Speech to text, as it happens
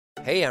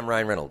Hey, I'm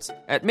Ryan Reynolds.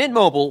 At Mint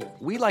Mobile,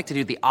 we like to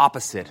do the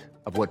opposite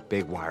of what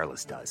Big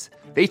Wireless does.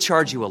 They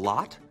charge you a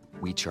lot,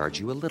 we charge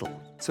you a little.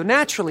 So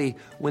naturally,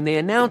 when they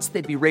announced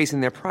they'd be raising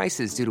their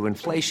prices due to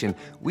inflation,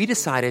 we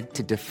decided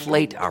to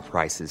deflate our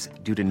prices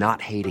due to not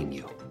hating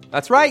you.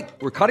 That's right.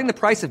 We're cutting the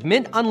price of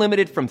Mint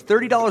Unlimited from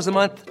 $30 a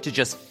month to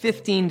just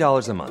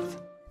 $15 a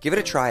month. Give it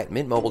a try at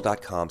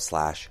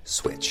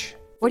mintmobile.com/switch.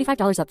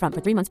 $45 up front for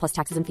 3 months plus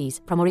taxes and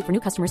fees. Promo rate for new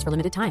customers for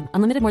limited time.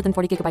 Unlimited more than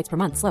 40 gigabytes per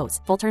month. Slows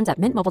full terms at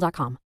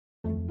mintmobile.com.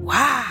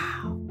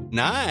 Wow.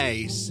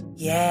 Nice.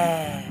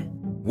 Yeah.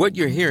 What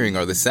you're hearing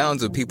are the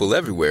sounds of people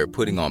everywhere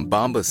putting on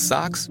Bombas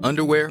socks,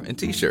 underwear, and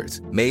T-shirts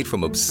made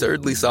from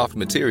absurdly soft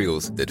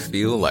materials that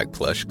feel like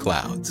plush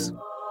clouds.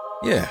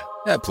 Yeah,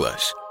 that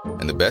plush.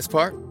 And the best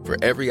part? For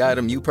every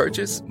item you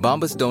purchase,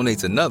 Bombas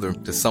donates another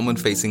to someone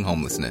facing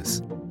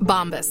homelessness.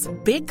 Bombas.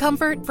 Big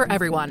comfort for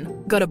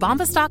everyone. Go to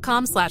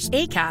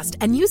bombas.com/ACAST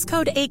and use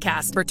code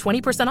ACAST for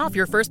 20% off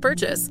your first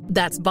purchase.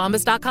 That's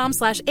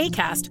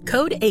bombas.com/ACAST.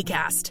 Code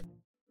ACAST.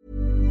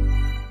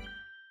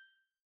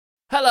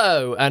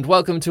 Hello, and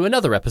welcome to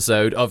another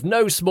episode of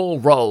No Small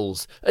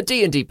Roles, a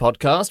D&D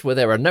podcast where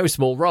there are no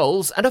small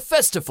roles and a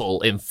festival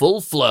in full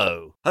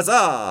flow.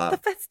 Huzzah! The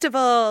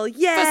festival.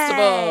 Yeah.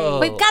 Festival!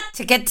 We've got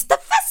to get to the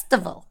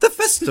festival. The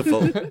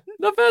festival. The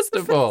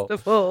festival!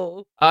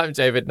 Festival. I'm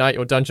David Knight,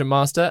 your Dungeon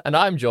Master, and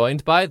I'm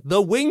joined by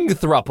the Wing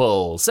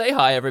Thruple. Say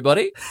hi,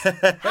 everybody.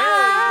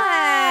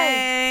 Hi.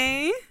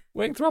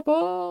 Wing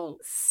Thruple!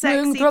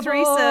 Sexy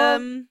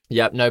threesome.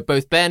 Yep, no,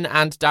 both Ben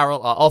and Daryl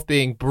are off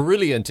being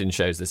brilliant in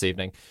shows this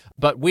evening,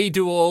 but we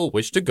do all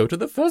wish to go to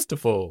the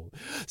festival.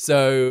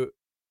 So,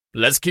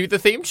 let's cue the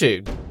theme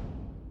tune.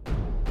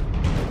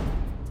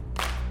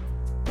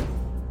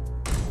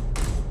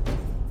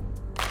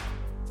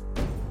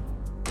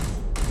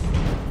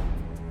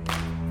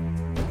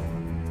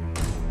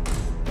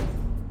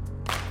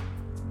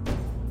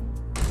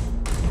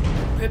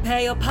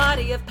 Prepare your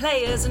party of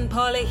players and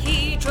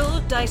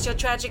polyhedral dice. Your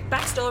tragic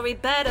backstory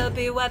better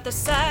be worth the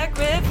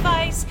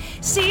sacrifice.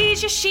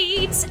 Seize your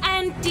sheets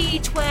and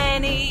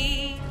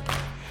D20.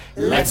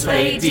 Let's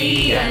play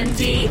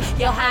D&D.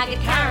 Your haggard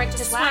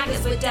character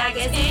swaggers with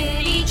daggers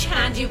in each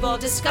hand. You've all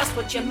discussed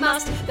what you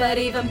must, but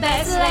even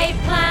better laid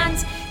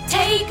plans.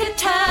 Take a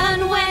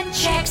turn when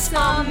checks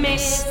are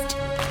missed.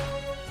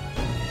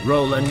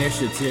 Roll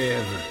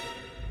initiative.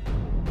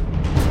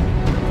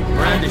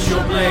 Brandish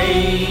your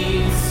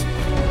blades.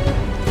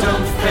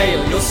 Don't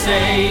fail your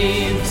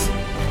saves.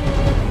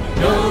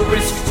 No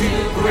risk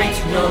too great,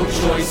 no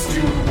choice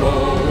to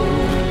roll.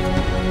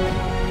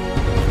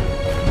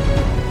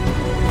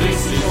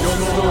 This is your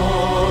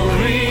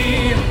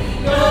story.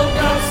 No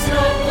guts,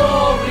 no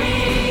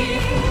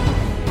glory.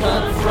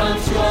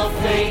 Confront your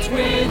fate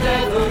with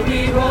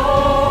every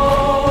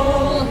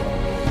roll.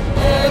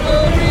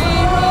 Every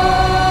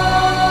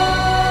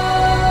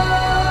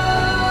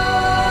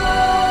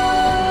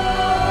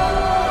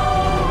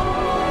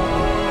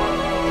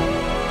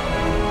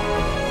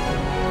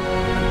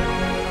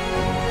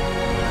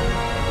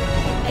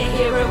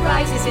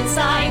rises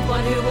inside,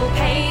 one who will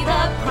pay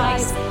the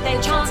price.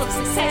 Their chance of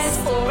success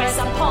will rest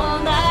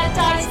upon the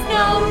dice.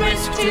 No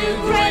risk too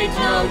great,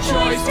 no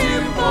choice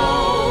too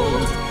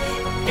bold.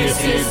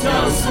 This is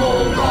No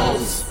Small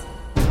Roles.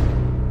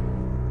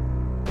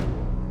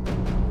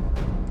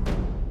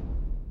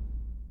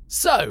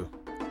 So,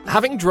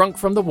 having drunk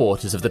from the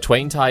waters of the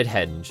Twain-Tide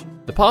Henge,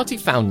 the party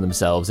found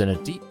themselves in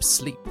a deep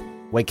sleep,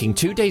 waking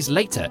 2 days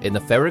later in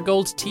the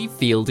Ferrigold Tea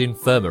Field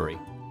Infirmary.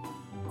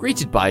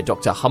 Greeted by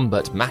Dr.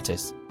 Humbert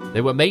Mattis,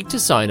 they were made to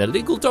sign a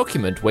legal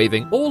document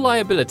waiving all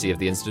liability of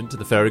the incident to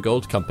the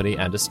Ferrigold Company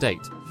and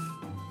estate.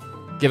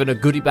 Given a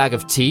goodie bag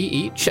of tea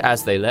each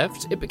as they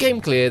left, it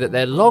became clear that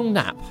their long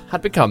nap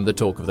had become the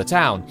talk of the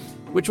town,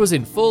 which was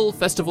in full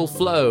festival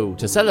flow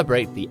to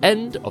celebrate the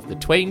end of the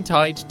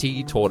Twain-Tide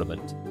Tea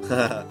Tournament.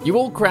 You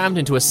all crammed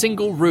into a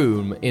single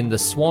room in the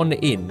Swan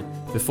Inn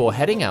before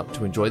heading out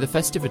to enjoy the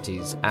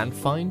festivities and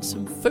find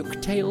some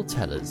folktale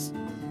tellers.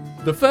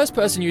 The first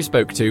person you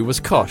spoke to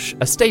was Kosh,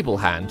 a stable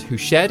hand who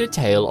shared a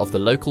tale of the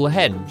local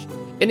henge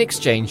in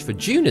exchange for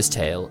Juna's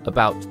tale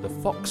about the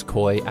fox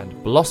coy and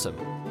Blossom.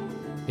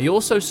 He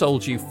also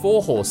sold you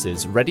 4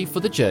 horses ready for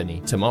the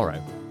journey tomorrow.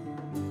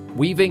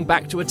 Weaving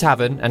back to a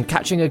tavern and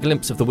catching a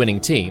glimpse of the winning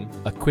team,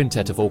 a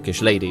quintet of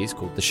orcish ladies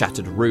called the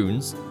Shattered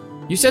Runes,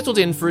 you settled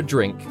in for a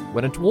drink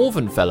when a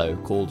dwarven fellow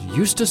called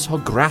Eustace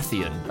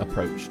Hograthian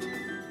approached.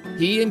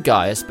 He and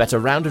Gaius bet a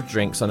round of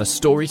drinks on a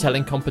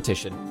storytelling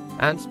competition,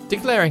 and,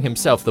 declaring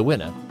himself the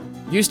winner,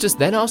 Eustace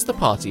then asked the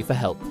party for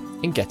help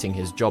in getting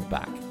his job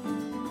back.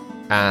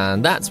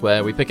 And that's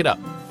where we pick it up.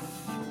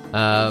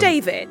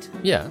 David.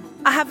 Yeah.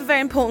 I have a very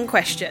important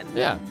question.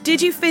 Yeah.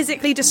 Did you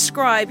physically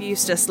describe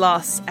Eustace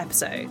last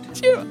episode?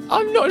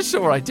 I'm not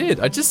sure I did.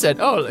 I just said,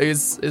 oh,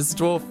 he's a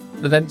dwarf,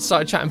 and then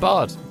started chatting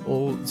bard,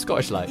 or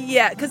Scottish-like.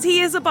 Yeah, because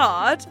he is a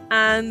bard,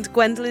 and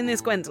Gwendolyn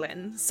is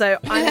Gwendolyn, so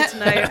I need to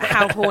know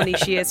how horny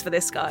she is for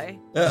this guy.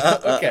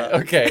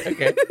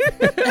 Okay.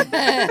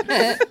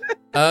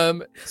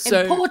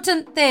 So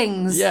Important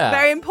things. yeah,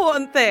 Very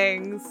important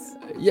things.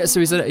 yeah. So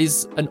he's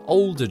an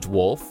older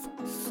dwarf.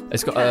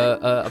 He's got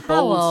a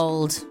How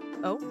bold.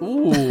 old?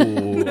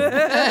 Ooh.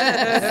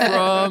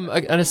 From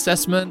an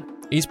assessment,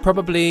 he's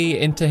probably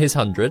into his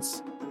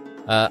hundreds,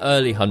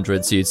 early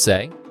hundreds, you'd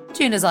say.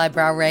 Juna's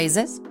eyebrow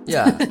raises.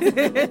 Yeah.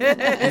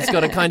 He's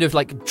got a kind of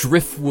like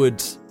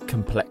driftwood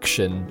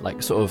complexion,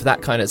 like sort of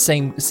that kind of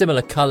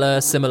similar color,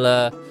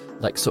 similar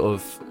like sort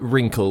of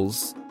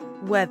wrinkles,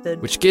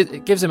 Weathered. which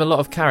gives him a lot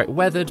of character.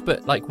 Weathered,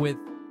 but like with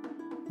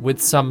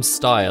some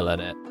style in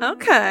it.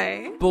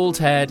 Okay. Bald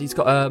head. He's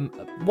got a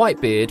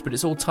white beard, but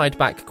it's all tied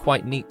back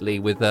quite neatly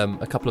with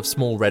a couple of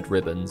small red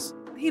ribbons.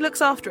 He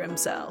looks after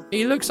himself.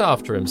 He looks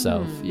after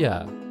himself.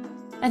 Yeah.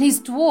 And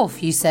he's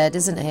dwarf, you said,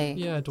 isn't he?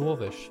 Yeah,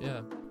 dwarvish.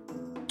 Yeah.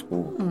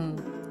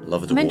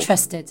 Love a dwarf. I'm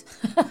interested.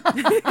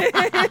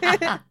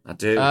 I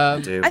do. I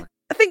do.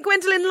 I think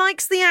Gwendolyn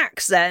likes the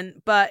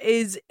accent, but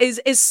is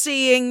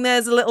seeing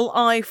there's a little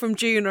eye from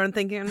Juna and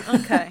thinking,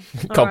 okay,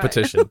 all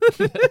Competition.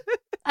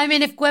 I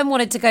mean, if Gwen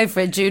wanted to go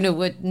for it, Juna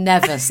would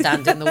never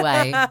stand in the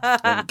way. Well,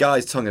 the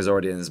guy's tongue is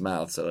already in his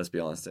mouth, so let's be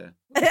honest here.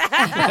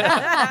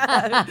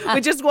 right.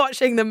 We're just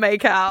watching them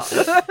make out.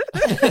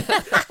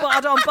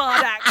 Bard on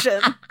bard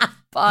action.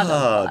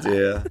 Oh,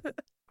 dear.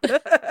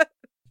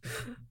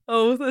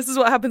 Oh, this is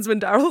what happens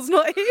when Daryl's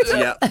not here.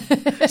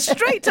 Yeah.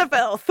 Straight to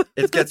filth.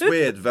 It gets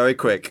weird very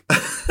quick.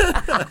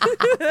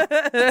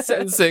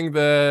 Sensing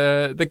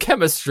the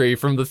chemistry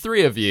from the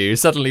three of you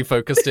suddenly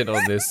focused in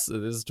on this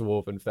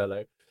dwarven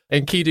fellow.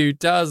 Enkidu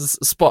does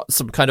spot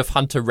some kind of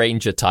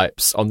hunter-ranger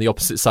types on the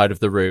opposite side of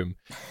the room,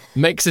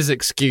 makes his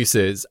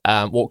excuses,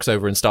 walks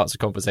over and starts a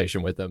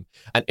conversation with them.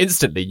 And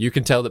instantly you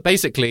can tell that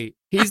basically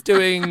he's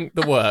doing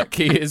the work.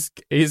 He's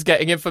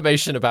getting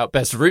information about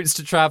best routes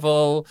to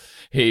travel.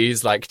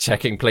 He's like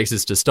checking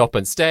places to stop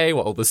and stay,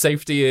 what all the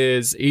safety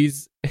is.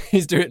 He's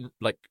doing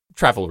like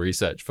travel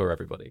research for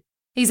everybody.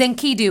 He's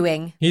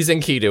Enkiduing. He's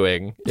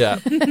Enkiduing, yeah.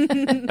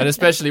 And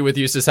especially with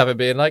Eustace having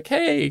been like,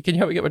 hey, can you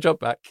help me get my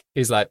job back?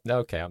 He's like, no,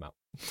 okay, I'm out.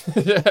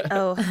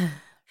 Oh.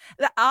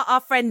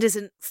 Our friend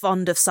isn't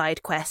fond of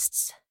side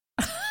quests.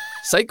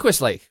 Side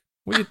quest, like?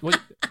 What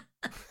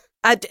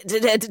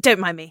Don't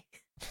mind me.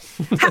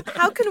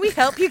 How can we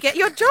help you get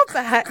your job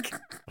back?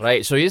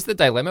 Right, so here's the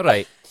dilemma,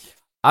 right?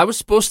 I was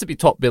supposed to be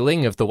top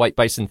billing of the White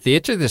Bison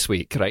Theatre this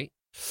week, right?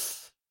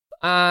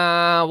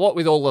 What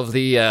with all of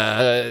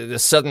the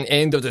sudden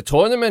end of the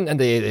tournament and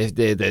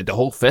the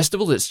whole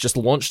festival that's just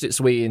launched its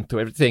way into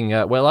everything,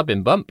 well, I've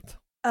been bumped.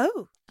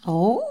 Oh.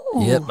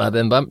 Yep, I've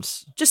been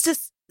bumped. Just a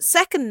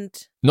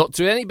second. Not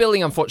to any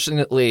billing,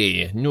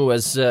 unfortunately. No,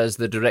 as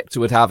the director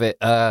would have it,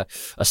 a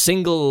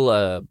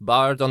single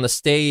bard on the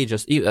stage,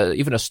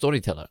 even a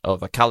storyteller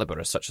of a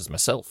caliber such as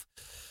myself,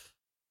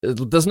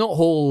 it does not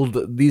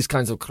hold these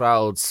kinds of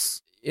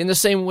crowds in the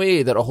same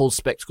way that a whole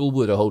spectacle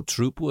would, a whole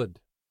troupe would.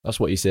 That's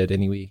what he said,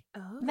 anyway.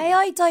 Oh. May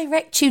I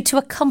direct you to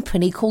a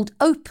company called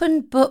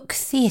Open Book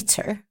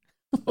Theatre?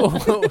 Oh,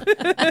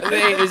 are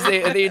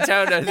they in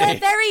town? Are They're they?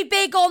 very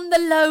big on the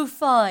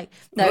lo-fi.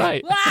 No,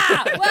 Right.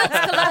 worlds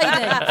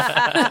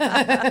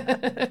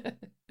colliding.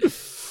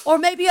 Or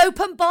maybe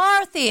Open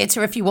Bar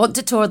Theatre if you want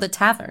to tour the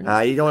tavern.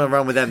 You don't want to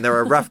run with them. They're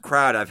a rough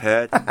crowd, I've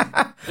heard. Get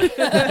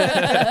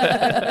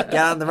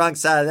on the wrong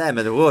side of them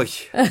and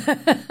whoosh.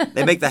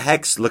 They make the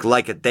Hex look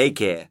like a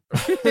daycare.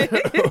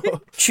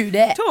 True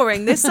that.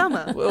 Touring this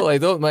summer. Well, I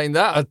don't mind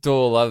that at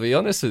all, I'll be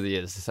honest with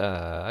you.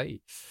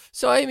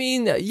 So, I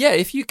mean, yeah,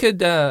 if you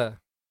could, I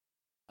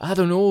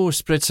don't know,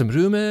 spread some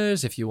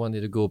rumours, if you wanted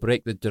to go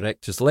break the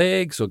director's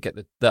legs or get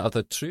the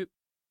other troupe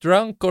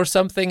drunk or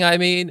something. I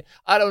mean,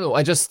 I don't know.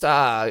 I just,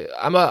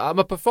 I'm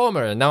a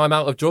performer and now I'm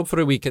out of job for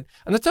a week.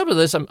 And the trouble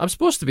is, I'm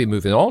supposed to be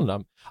moving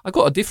on. I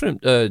got a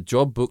different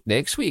job booked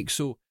next week,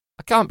 so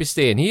I can't be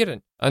staying here.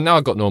 And now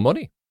I've got no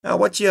money.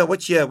 What's your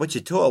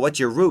tour? What's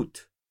your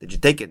route that you're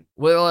taking?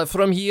 Well,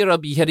 from here I'll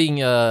be heading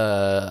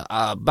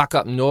back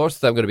up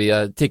north. I'm going to be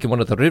taking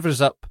one of the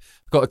rivers up.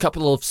 I've got a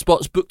couple of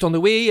spots booked on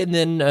the way, and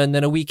then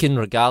a week in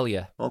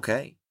Regalia.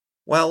 Okay.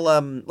 Well,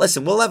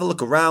 listen, we'll have a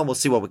look around. We'll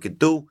see what we could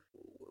do.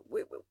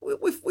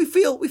 We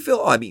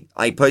feel. I mean,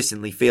 I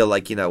personally feel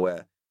like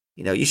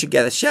you should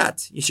get a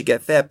shot. You should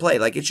get fair play.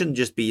 Like it shouldn't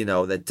just be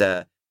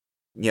that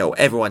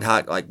everyone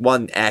like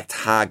one act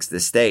hogs the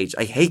stage.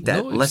 I hate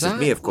that, unless it's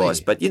me, of course.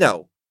 But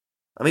I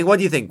mean, what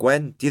do you think,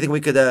 Gwen? Do you think we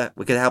could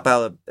help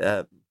out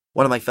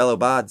one of my fellow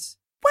bards?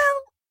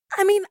 Well,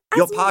 I mean,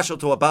 you're partial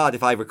to a bard,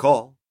 if I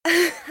recall.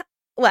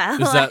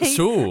 Well, is that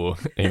so?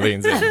 He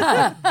leans in.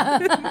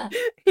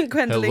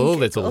 Hello,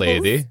 little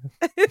lady.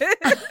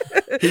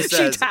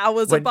 She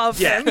towers above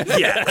him.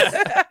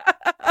 Yeah.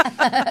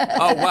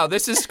 Oh wow,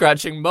 this is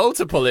scratching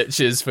multiple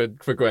itches for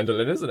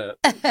Gwendolyn, isn't it?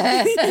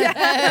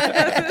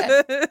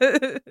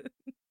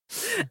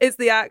 It's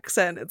the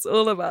accent. It's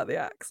all about the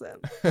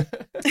accent.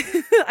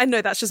 I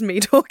know that's just me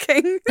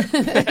talking.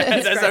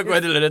 That's not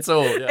Gwendolyn at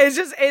all. Yeah.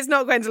 It's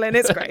not Gwendolyn,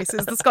 it's Grace.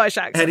 It's the Scottish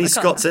accent. Any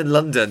Scots in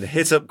London,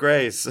 hit up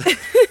Grace.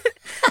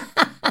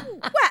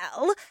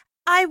 Well,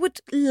 I would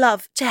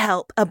love to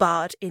help a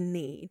bard in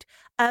need.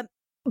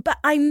 but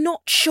I'm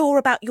not sure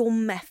about your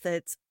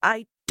methods.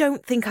 I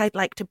don't think I'd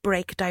like to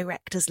break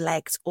directors'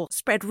 legs or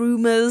spread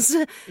rumours.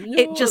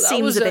 It just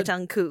seems a bit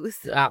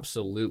uncouth.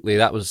 Absolutely.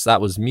 That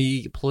was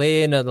me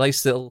playing a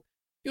nice little,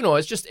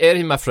 it's just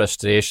airing my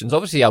frustrations.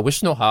 Obviously, I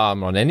wish no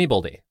harm on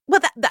anybody.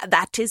 Well,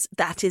 that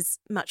is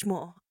much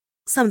more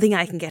something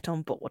I can get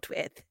on board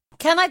with.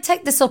 Can I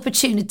take this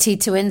opportunity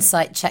to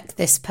insight check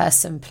this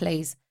person,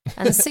 please?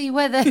 And see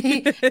whether he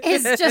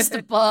is just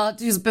a bard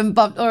who's been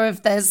bumped, or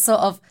if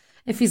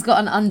if he's got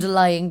an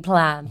underlying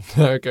plan.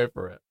 Go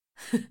for it.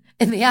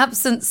 In the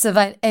absence of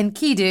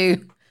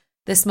Enkidu,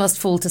 this must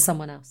fall to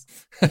someone else.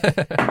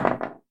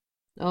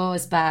 Oh,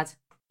 it's bad.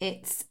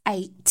 It's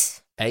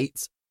 8.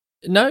 8?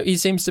 No, he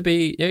seems to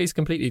be, he's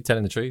completely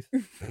telling the truth.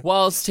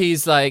 Whilst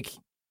he's like,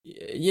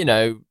 in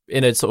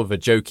a sort of a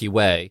jokey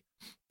way,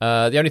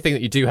 the only thing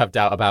that you do have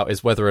doubt about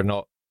is whether or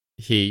not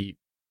he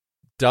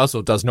does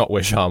or does not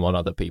wish harm on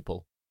other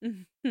people.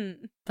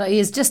 But he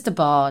is just a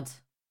bard.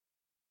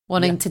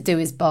 Wanting to do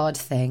his bard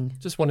thing.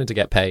 Just wanting to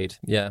get paid,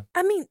 yeah.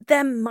 I mean,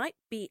 there might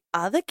be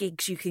other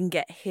gigs you can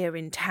get here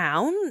in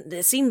town.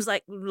 It seems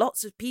like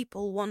lots of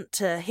people want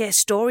to hear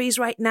stories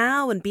right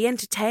now and be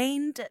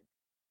entertained.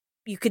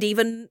 You could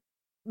even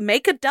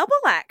make a double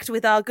act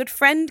with our good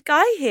friend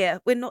Guy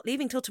here. We're not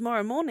leaving till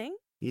tomorrow morning.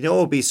 You know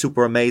what would be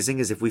super amazing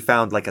is if we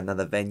found like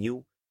another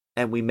venue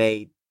and we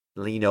made,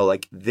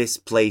 like this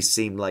place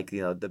seemed like,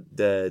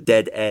 the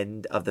dead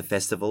end of the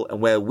festival, and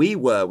where we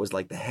were was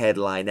like the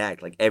headline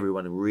act. Like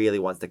everyone really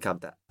wants to come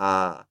to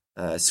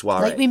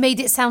soiree. Like we made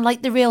it sound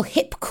like the real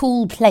hip,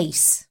 cool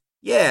place.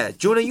 Yeah,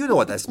 Jonah, you know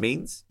what this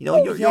means.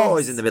 You're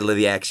always in the middle of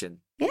the action.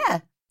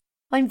 Yeah,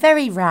 I'm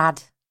very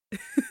rad.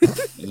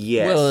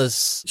 Yes, well,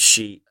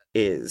 she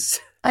is.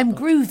 I'm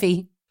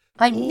groovy.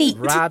 I'm neat.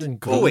 Rad and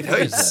groovy. Oh, it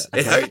hurts.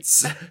 It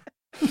hurts.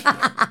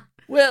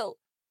 Well,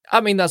 I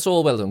mean, that's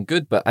all well and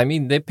good, but I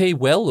mean, they pay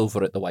well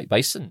over at the White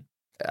Bison.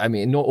 I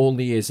mean, not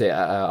only is it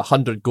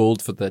 100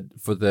 gold for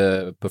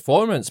the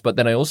performance, but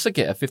then I also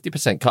get a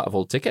 50% cut of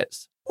all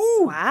tickets.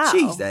 Oh, wow!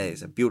 Jeez, that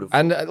is a beautiful.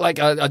 And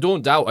I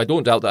don't doubt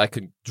that I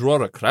can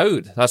draw a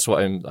crowd. That's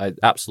what I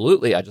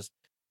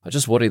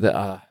just worry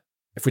that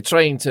if we're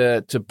trying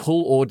to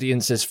pull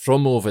audiences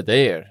from over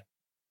there,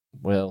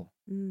 well,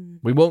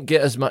 we won't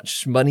get as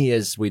much money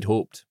as we'd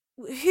hoped.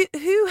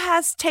 Who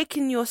has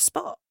taken your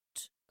spot?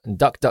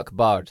 Duck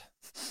Bard.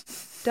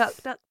 Duck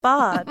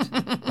Bard.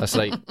 That's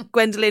right.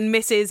 Gwendolyn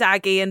misses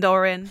Aggie and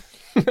Orin.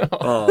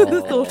 Oh.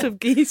 The thought of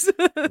geese.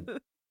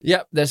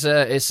 Yep,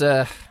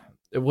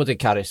 what did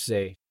Karis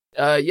say?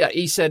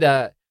 He said,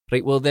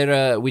 right,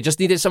 well, we just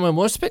needed someone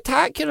more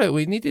spectacular.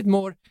 We needed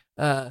more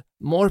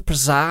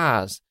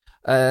pizzazz.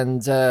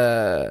 And,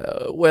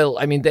 well,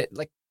 I mean, they're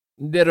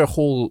the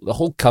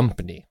whole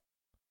company.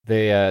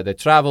 They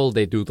travel,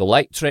 they do the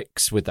light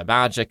tricks with the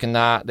magic and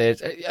that.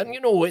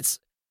 It's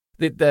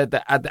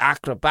the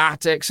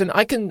acrobatics, and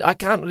I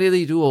can't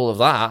really do all of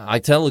that. I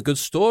tell a good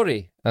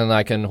story, and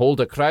I can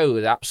hold a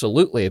crowd,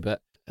 absolutely,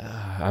 but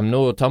I'm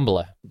no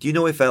tumbler. Do you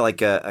know if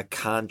a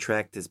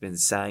contract has been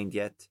signed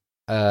yet?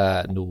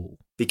 No.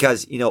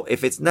 Because,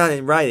 if it's not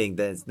in writing,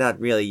 then it's not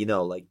really,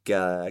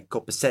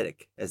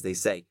 copacetic, as they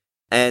say.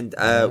 And,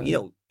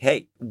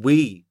 hey,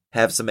 we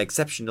have some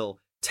exceptional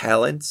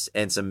talents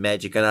and some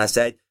magic on our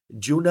side.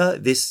 Juna,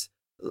 this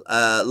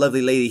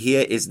lovely lady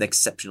here, is an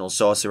exceptional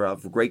sorcerer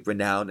of great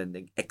renown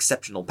and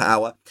exceptional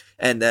power.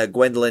 And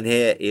Gwendolyn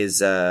here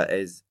is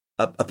a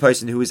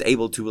person who is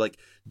able to,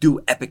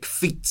 do epic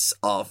feats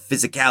of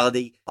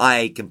physicality.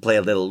 I can play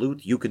a little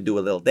lute. You can do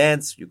a little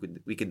dance.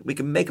 We can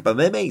make up an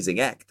amazing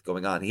act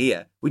going on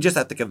here. We just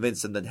have to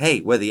convince them that, hey,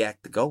 we're the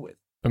act to go with.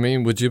 I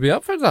mean, would you be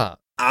up for that?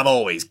 I'm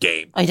always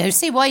game. I don't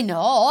see why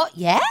not.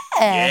 Yeah.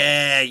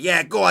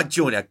 Yeah. Go on,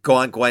 Juna. Go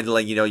on,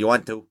 Gwendolyn. You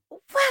want to?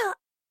 Well,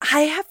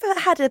 I have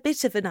had a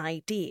bit of an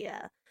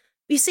idea.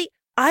 You see,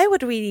 I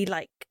would really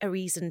like a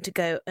reason to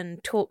go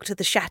and talk to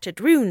the Shattered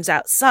Runes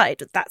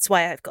outside. That's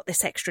why I've got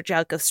this extra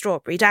jug of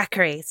strawberry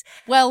daiquiris.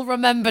 Well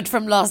remembered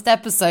from last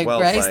episode,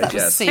 Grace. That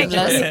was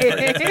seamless.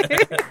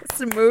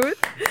 Smooth.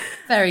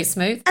 Very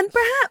smooth. And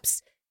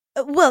perhaps,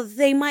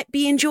 they might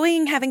be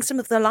enjoying having some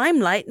of the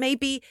limelight.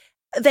 Maybe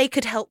they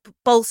could help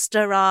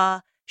bolster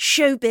our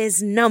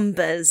showbiz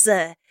numbers.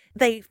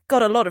 They've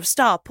got a lot of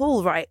star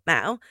pull right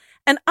now,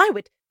 and I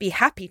would be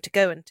happy to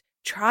go and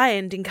try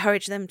and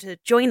encourage them to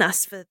join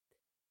us for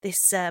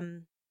this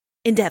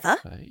endeavour.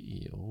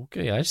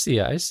 Okay, I see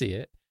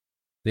it.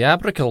 The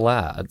Abrica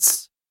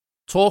lads,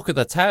 talk of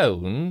the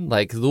town,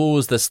 like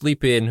those the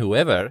sleepy and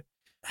whoever,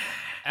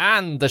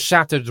 and the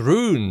Shattered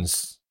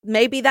Runes.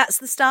 Maybe that's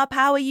the star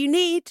power you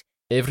need.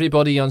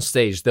 Everybody on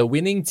stage, the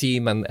winning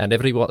team and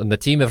everyone, and the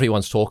team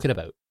everyone's talking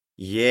about.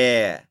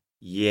 Yeah,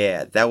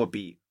 that would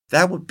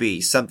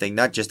be something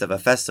not just of a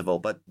festival,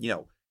 but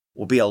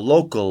will be a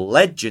local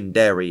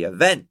legendary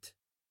event.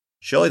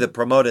 Surely the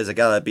promoters are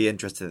gonna be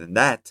interested in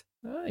that.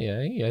 Oh,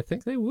 yeah, I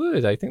think they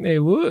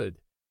would.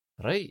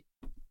 Right.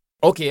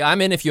 Okay,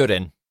 I'm in if you're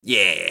in.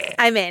 Yeah.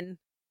 I'm in.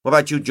 What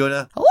about you,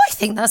 Jonah? Oh, I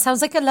think that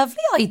sounds like a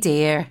lovely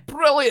idea.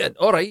 Brilliant.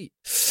 All right.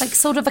 Like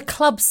sort of a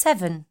Club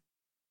 7.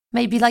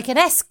 Maybe like an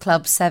S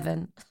Club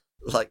 7.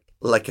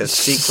 Like a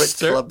secret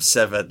Club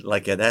 7,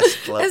 like an S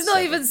Club 7. There's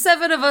not even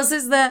 7 of us,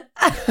 is there?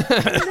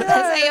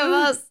 There's 8 of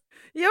us.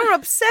 You're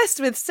obsessed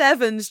with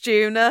sevens,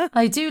 Juna.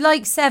 I do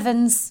like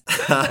 7s.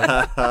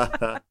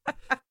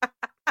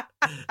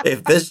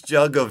 If this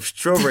jug of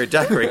strawberry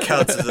daiquiri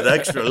counts as an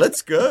extra,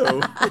 let's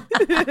go.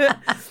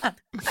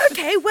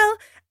 Okay, well,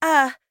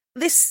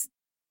 this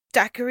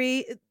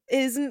daiquiri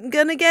isn't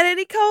gonna get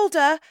any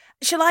colder.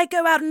 Shall I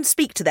go out and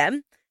speak to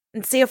them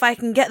and see if I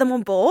can get them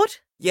on board?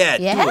 Yeah,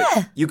 do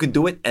it. You can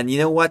do it, and you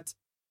know what?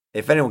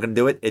 If anyone can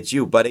do it, it's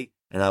you, buddy.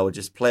 And I will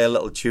just play a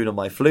little tune on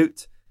my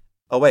flute.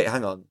 Oh, wait,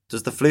 hang on.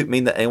 Does the flute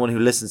mean that anyone who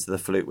listens to the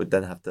flute would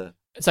then have to...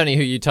 It's only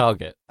who you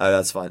target. Oh,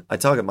 that's fine. I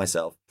target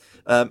myself.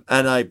 And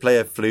I play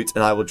a flute,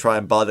 and I will try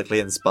and bardically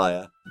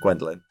inspire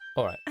Gwendolyn.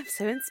 All right. I'm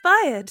so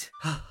inspired.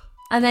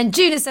 And then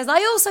Juna says,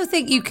 I also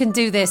think you can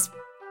do this,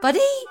 buddy.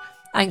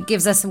 And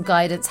gives her some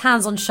guidance,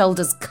 hands on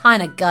shoulders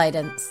kind of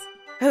guidance.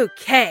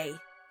 Okay.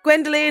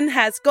 Gwendolyn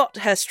has got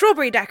her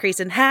strawberry daiquiris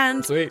in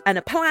hand. Sweet. And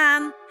a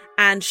plan,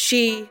 and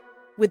she,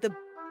 with the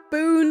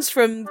boons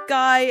from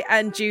Guy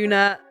and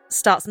Juna,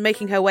 starts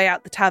making her way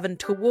out the tavern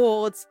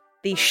towards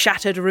the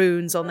shattered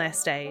runes on their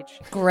stage.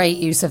 Great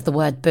use of the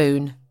word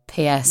boon.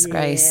 P.S.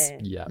 Grace.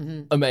 Yeah.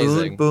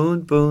 Amazing.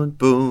 Boon, boon,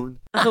 boon, boon.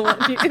 I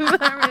want you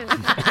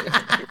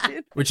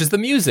Which is the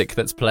music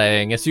that's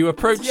playing as you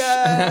approach the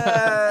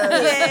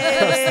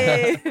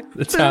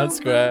town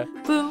square.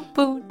 Boon,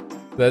 boon.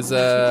 There's In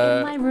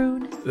my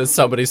rune. There's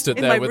somebody stood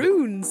In there my with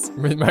runes.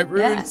 In my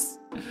runes.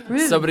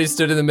 Runes. Somebody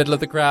stood in the middle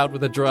of the crowd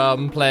with a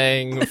drum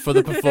playing for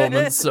the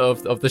performance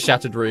of the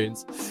shattered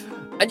runes.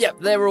 And yeah,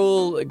 they're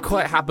all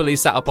quite happily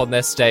sat up on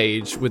their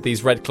stage with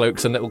these red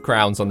cloaks and little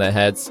crowns on their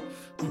heads.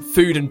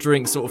 Food and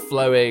drink sort of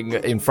flowing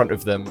in front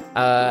of them.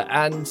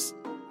 And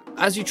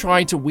as you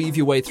try to weave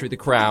your way through the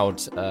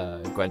crowd,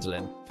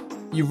 Gwendolyn,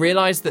 you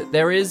realise that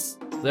there is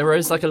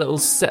like a little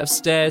set of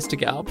stairs to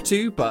get up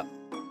to, but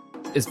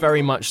it's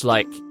very much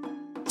like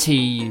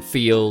T,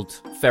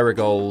 Field,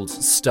 Ferrigold,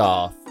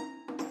 staff,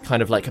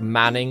 kind of like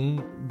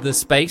manning the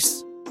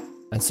space.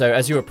 And so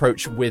as you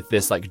approach with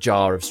this like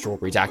jar of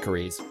strawberry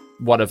daiquiris,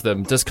 one of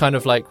them does kind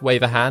of like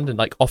wave a hand and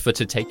like offer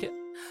to take it.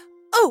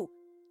 Oh,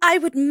 I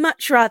would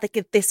much rather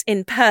give this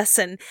in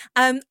person.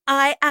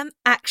 I am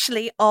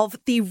actually of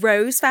the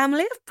Rose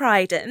family of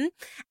Pryden,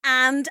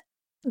 and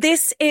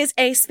this is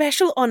a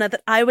special honour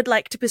that I would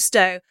like to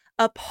bestow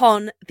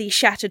upon the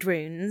shattered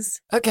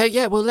runes. Okay,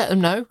 yeah, we'll let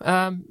them know.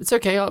 It's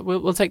okay.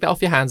 We'll take that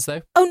off your hands,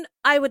 though. Oh,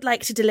 I would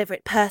like to deliver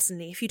it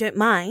personally, if you don't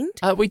mind.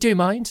 We do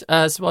mind.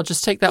 So I'll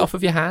just take that off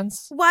of your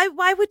hands. Why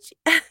would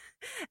you...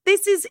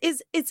 This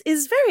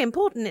is very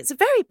important. It's a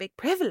very big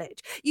privilege.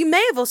 You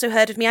may have also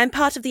heard of me. I'm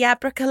part of the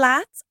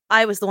Abracalads.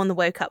 I was the one that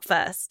woke up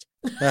first.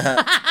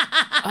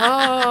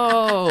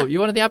 Oh, you're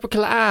one of the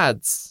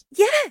Abracalads.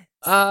 Yes.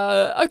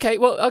 Okay,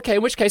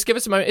 in which case, give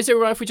us a moment. Is it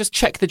all right if we just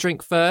check the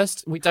drink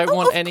first? We don't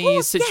want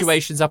any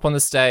situations up on the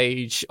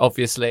stage,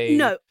 obviously.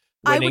 No,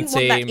 I wouldn't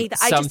want that either.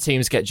 Some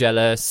teams get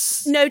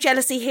jealous. No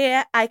jealousy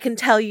here, I can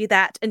tell you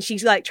that. And she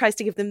like tries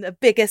to give them the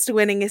biggest,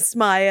 winningest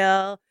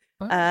smile.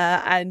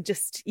 And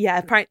just,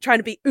 trying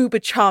to be uber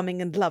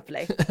charming and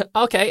lovely.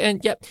 Okay,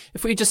 and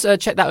if we just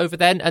check that over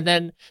then, and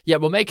then,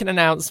 we'll make an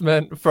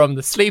announcement from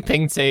the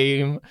sleeping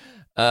team.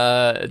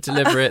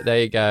 Deliver it,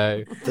 there you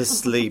go. The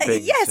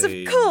sleeping yes,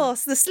 team. Of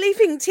course, the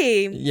sleeping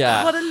team.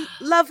 Yeah. What a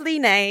lovely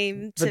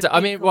name.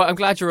 I'm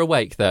glad you're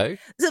awake, though.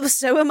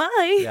 So am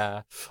I.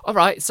 Yeah. All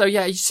right, so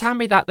you just hand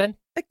me that then.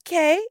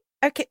 Okay,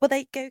 well, there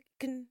you go. You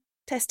can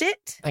test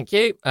it. Thank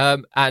you.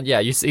 And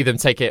you see them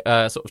take it,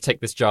 sort of take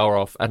this jar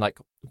off and like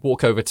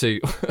walk over to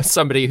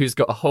somebody who's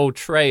got a whole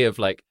tray of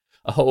like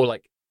a whole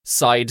like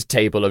side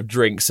table of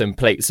drinks and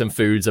plates and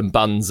foods and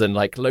buns and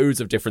like loads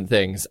of different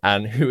things,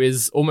 and who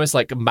is almost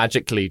like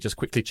magically just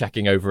quickly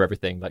checking over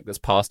everything like that's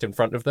passed in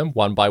front of them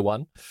one by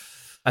one.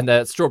 And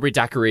the strawberry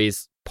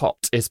daiquiris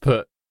pot is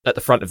put at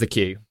the front of the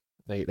queue.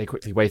 They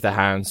quickly wave their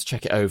hands,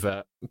 check it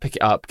over, pick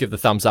it up, give the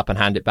thumbs up and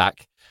hand it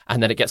back.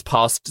 And then it gets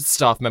passed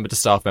staff member to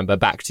staff member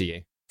back to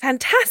you.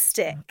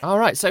 Fantastic. All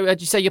right. So did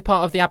you say you're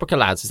part of the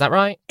Abracalads? Is that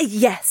right?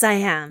 Yes, I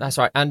am. That's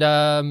right.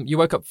 And you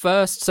woke up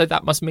first, so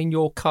that must mean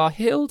you're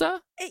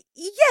Carhilda?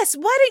 Yes.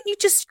 Why don't you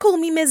just call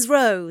me Ms.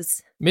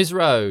 Rose? Ms.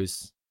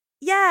 Rose.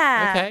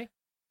 Yeah. Okay.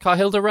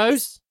 Carhilda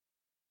Rose?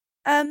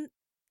 Well,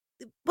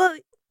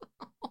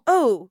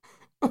 oh.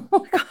 I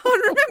can't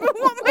remember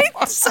what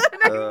my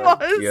surname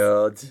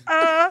was.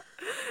 God.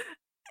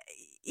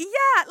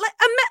 Yeah, like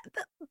I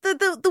met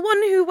the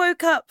one who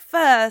woke up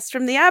first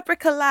from the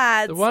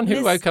Abracalads. The one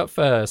who woke up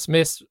first,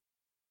 Miss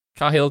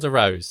Carhilda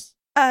Rose.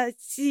 Oh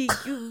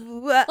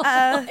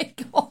my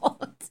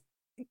God.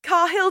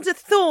 Carhilda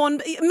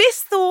Thorne,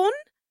 Miss Thorne.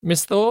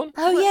 Miss Thorne?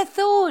 Oh yeah,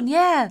 Thorne.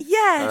 Yeah.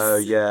 Yes. Oh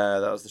yeah,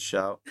 that was the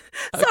shout.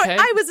 Sorry,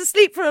 I was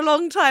asleep for a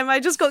long time. I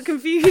just got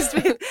confused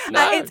with.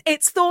 No.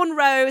 It's Thorne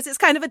Rose. It's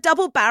kind of a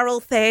double barrel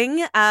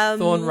thing.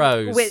 Thorne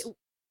Rose.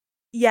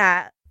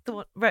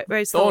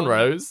 Rose. Thorne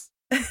Rose.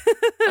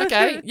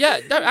 Okay,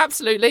 yeah, no,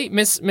 absolutely,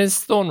 Miss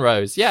Thorne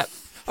Rose. Yeah.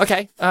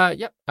 Okay,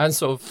 yep. And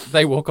sort of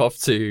they walk off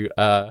to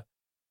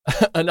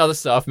another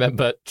staff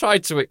member, try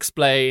to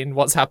explain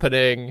what's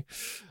happening,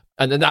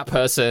 and then that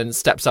person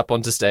steps up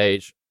onto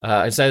stage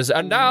and says,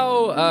 and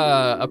now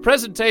a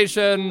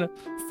presentation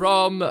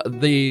from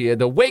the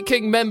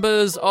waking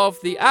members of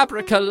the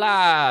Abraca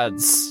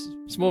Lads.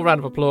 Small round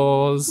of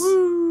applause.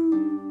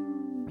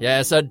 Woo.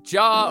 Yes, a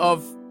jar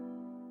of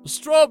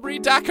strawberry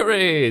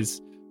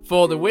daiquiris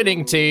for the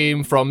winning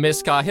team from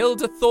Miss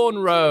Carhilda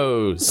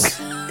Thornrose.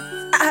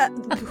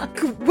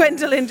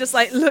 Gwendolyn just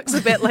like looks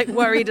a bit like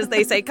worried as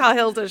they say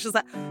Carhilda. She's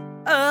like,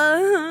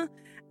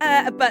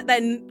 but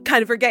then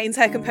kind of regains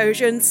her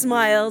composure and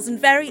smiles and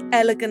very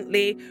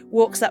elegantly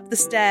walks up the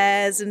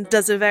stairs and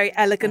does a very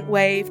elegant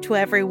wave to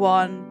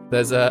everyone.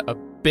 There's a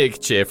big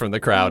cheer from the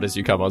crowd as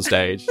you come on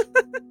stage.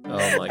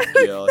 Oh my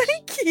gosh.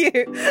 Thank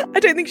you. I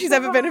don't think she's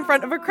ever been in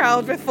front of a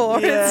crowd before.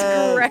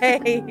 Yeah. It's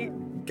great.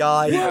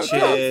 Guy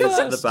cheers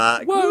at the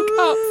back. Woke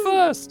up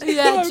first.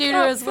 Yeah,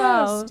 Juna as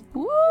well.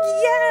 Woo.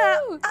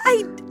 Yeah,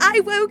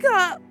 I woke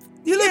up.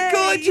 You look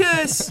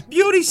gorgeous.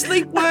 Beauty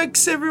sleep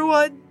works,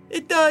 everyone.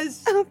 It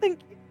does. Oh, thank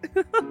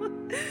you.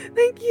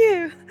 Thank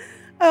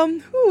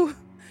you.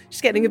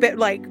 She's getting a bit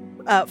like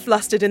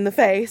flustered in the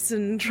face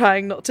and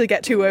trying not to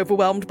get too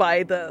overwhelmed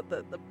by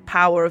the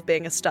power of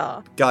being a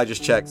star. Guy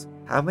just checks.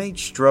 How many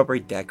strawberry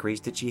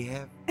daiquiris did she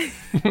have?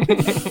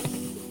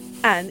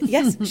 And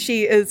yes,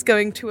 she is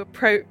going to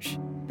approach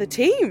the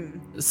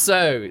team.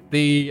 So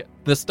the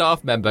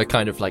staff member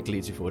kind of like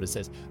leads you forward and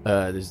says,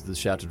 this is the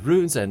Shattered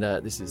Runes, and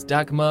this is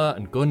Dagmar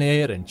and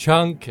Gunnar and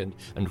Chunk and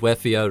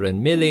Wefia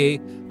and Millie,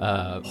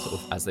 sort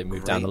of as they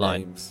move down the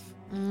line.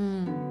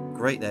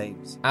 Great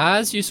names.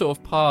 As you sort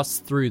of pass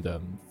through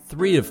them,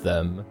 3 of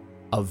them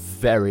are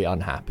very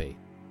unhappy.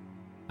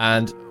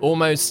 And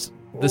almost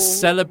the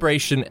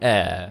celebration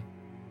air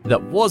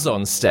that was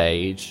on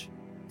stage,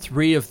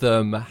 3 of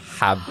them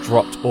have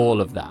dropped all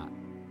of that.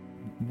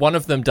 One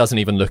of them doesn't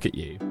even look at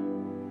you.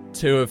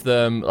 2 of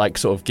them, like,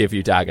 sort of give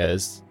you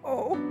daggers.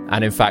 Oh.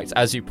 And in fact,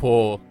 as you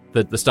pour,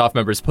 the staff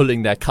member is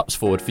pulling their cups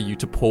forward for you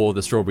to pour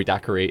the strawberry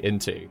daiquiri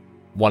into.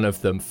 One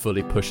of them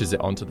fully pushes it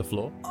onto the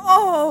floor.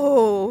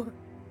 Oh,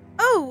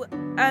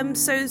 I'm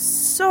so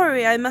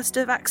sorry. I must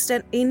have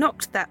accidentally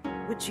knocked that.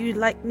 Would you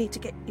like me to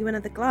get you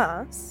another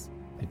glass?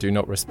 They do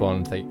not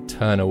respond. They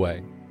turn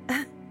away.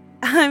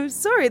 I'm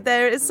sorry,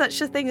 there is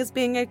such a thing as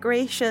being a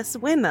gracious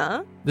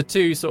winner. The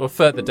 2 sort of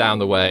further down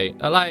the way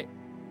are like,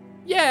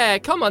 yeah,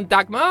 come on,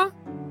 Dagmar.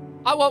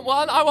 I want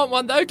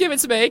one though. Give it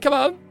to me, come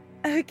on.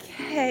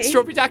 Okay.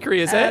 Strawberry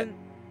daiquiri, is it?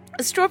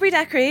 Strawberry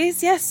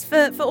daiquiris, yes,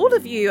 for all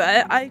of you.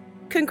 I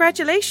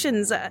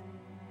congratulations.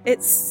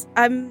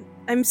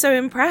 I'm so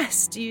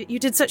impressed. You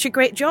did such a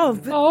great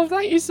job. Oh,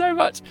 thank you so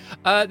much.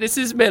 This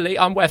is Millie.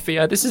 I'm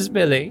Wefia. This is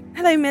Millie.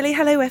 Hello, Millie.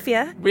 Hello,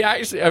 Wefia. We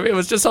actually, it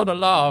was just on a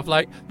laugh.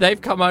 Like,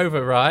 they've come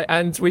over, right?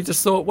 And we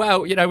just thought,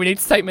 well, we need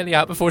to take Millie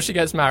out before she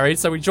gets married.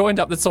 So we joined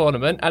up the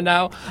tournament, and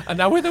now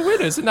we're the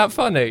winners. Isn't that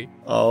funny?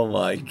 Oh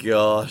my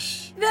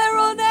gosh. They're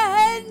on a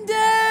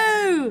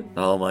hen-do!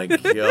 Oh my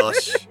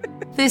gosh.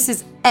 This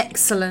is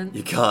excellent.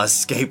 You can't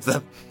escape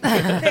them.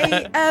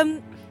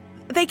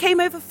 They came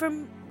over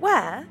from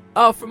where?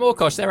 Oh, from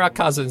Orkosh. They're our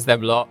cousins,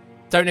 them lot.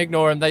 Don't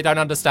ignore them. They don't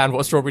understand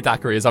what strawberry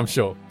daiquiri is, I'm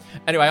sure.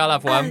 Anyway, I'll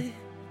have one.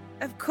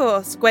 Of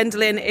course.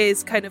 Gwendolyn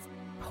is kind of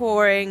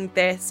pouring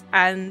this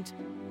and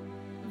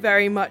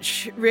very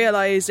much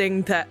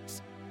realising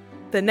that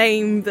the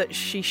name that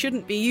she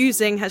shouldn't be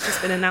using has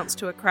just been announced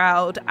to a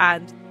crowd,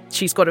 and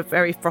she's got a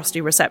very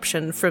frosty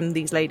reception from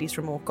these ladies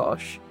from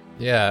Orkosh.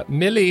 Yeah,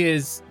 Millie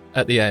is,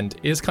 at the end,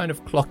 is kind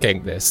of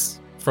clocking this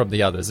from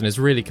the others and is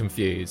really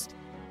confused.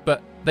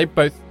 But they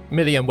both,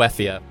 Millie and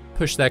Wefia,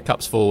 push their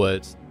cups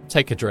forward,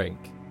 take a drink.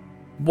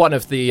 One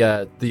of the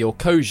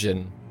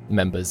Orkosian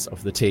members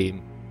of the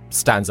team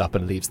stands up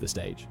and leaves the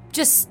stage.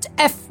 Just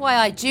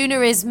FYI,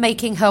 Juna is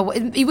making her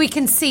way. We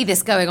can see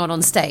this going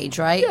on stage,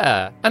 right?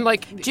 Yeah, and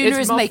like Juna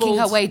is making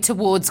her way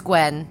towards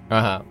Gwen.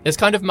 It's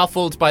kind of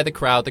muffled by the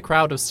crowd. The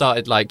crowd have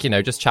started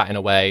just chatting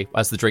away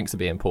as the drinks are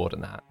being poured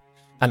and that.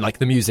 And like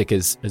the music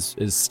is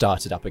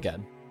started up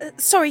again.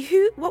 Sorry,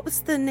 what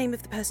was the name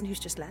of the person who's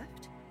just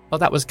left? Oh,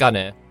 that was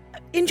Gunnar.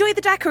 Enjoy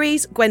the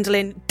daiquiris.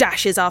 Gwendolyn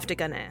dashes after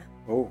Gunnar.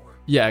 Oh.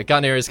 Yeah,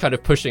 Gunnar is kind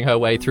of pushing her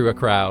way through a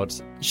crowd.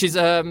 She's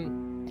a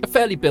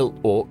fairly built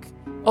orc,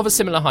 of a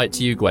similar height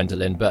to you,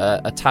 Gwendolyn,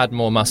 but a tad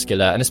more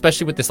muscular, and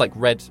especially with this like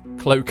red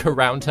cloak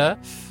around her,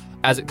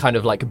 as it kind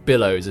of like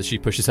billows as she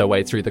pushes her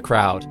way through the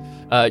crowd.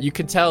 You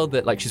can tell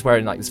that like she's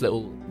wearing like this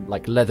little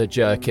like leather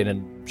jerkin,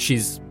 and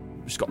she's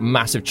got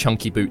massive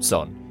chunky boots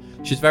on.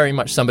 She's very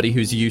much somebody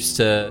who's used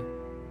to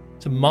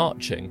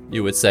marching,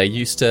 you would say,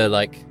 used to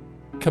like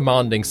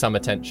commanding some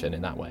attention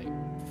in that way.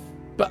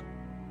 But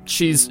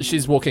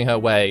she's walking her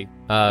way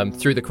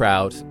through the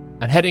crowd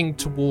and heading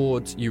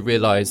toward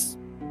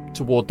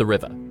the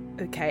river.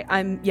 Okay,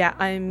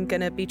 I'm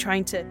gonna be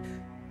trying to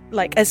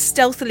like as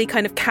stealthily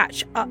kind of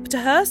catch up to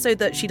her so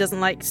that she doesn't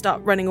like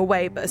start running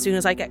away, but as soon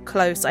as I get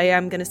close I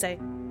am gonna say,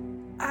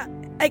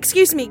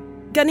 excuse me,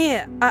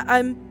 Gunnar,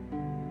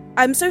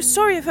 I'm so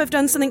sorry if I've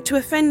done something to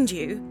offend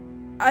you.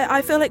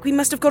 I feel like we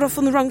must have got off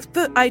on the wrong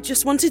foot. I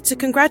just wanted to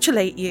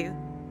congratulate you.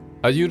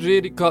 Are you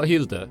really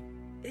Kahilda?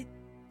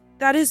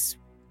 That is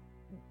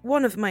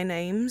one of my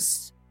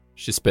names.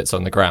 She spits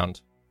on the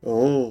ground.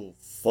 Oh,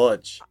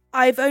 fudge.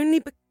 I've only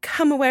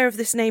become aware of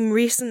this name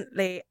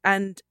recently,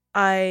 and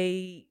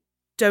I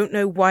don't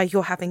know why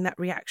you're having that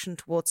reaction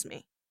towards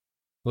me.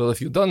 Well,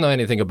 if you don't know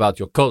anything about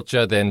your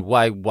culture, then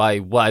why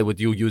would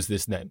you use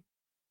this name?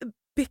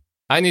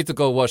 I need to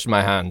go wash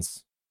my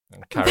hands.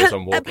 And carries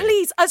on walking.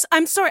 Please,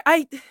 I'm sorry.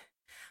 I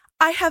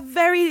have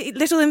very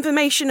little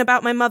information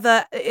about my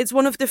mother. It's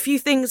one of the few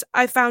things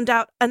I found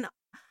out, and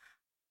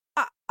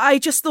I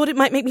just thought it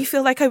might make me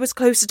feel like I was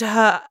closer to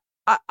her.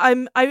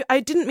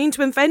 I didn't mean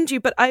to offend you,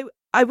 but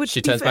I would.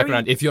 She turns back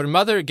around. If your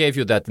mother gave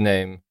you that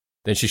name,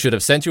 then she should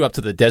have sent you up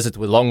to the desert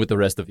along with the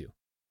rest of you.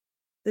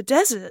 The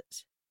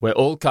desert? Where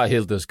all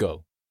Kahildas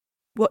go.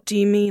 What do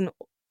you mean,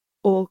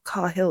 all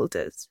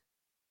Kahildas?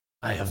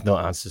 I have no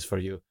answers for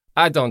you.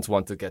 I don't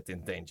want to get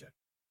in danger.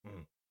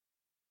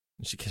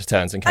 She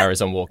turns and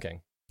carries on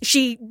walking.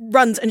 She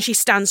runs and she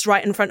stands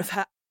right in front of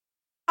her.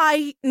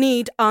 I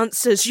need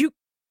answers. You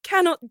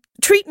cannot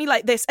treat me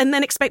like this and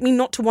then expect me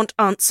not to want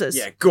answers.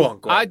 Yeah, go on.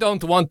 I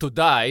don't want to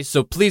die,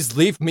 so please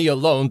leave me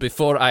alone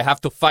before I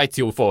have to fight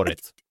you for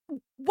it.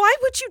 Why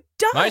would you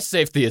die? My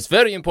safety is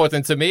very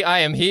important to me. I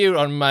am here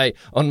on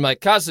my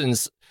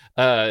cousin's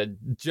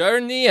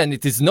journey, and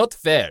it is not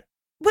fair.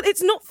 Well,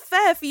 it's not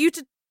fair for you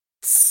to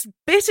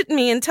spit at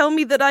me and tell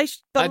me that I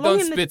belong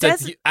in the desert. I don't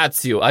spit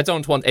at you. I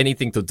don't want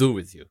anything to do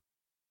with you.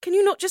 Can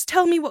you not just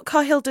tell me what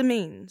Kahilda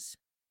means?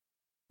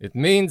 It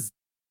means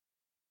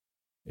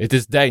it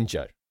is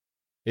danger.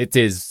 It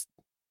is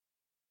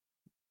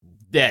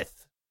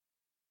death.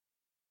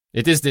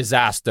 It is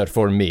disaster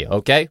for me,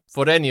 okay?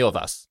 For any of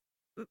us.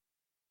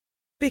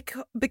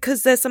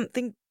 Because there's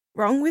something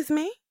wrong with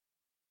me?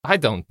 I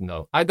don't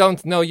know. I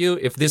don't know you.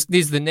 If this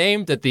is the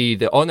name that the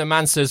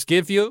onomancers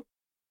give you,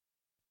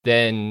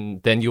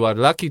 then you are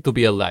lucky to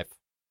be alive.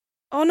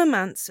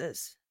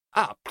 Onomancers?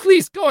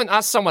 Please go and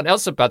ask someone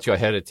else about your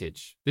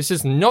heritage. This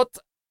is not...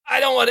 I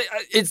don't want it.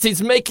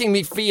 It's making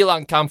me feel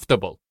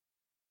uncomfortable.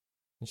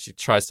 And she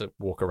tries to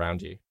walk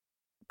around you.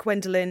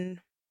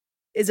 Gwendolyn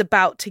is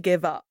about to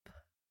give up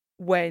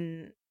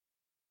when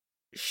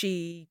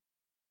she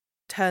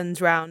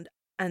turns round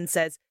and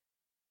says,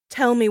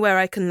 "Tell me where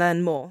I can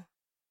learn more."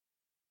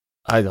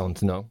 I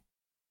don't know.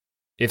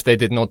 If they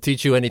did not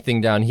teach you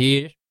anything down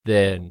here,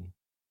 then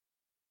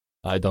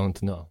I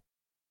don't know.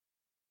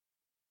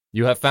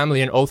 You have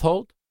family in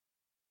Oathhold?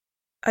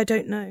 I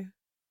don't know.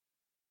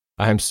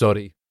 I am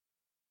sorry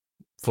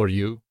for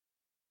you,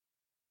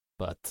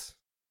 but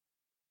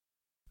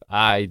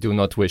I do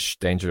not wish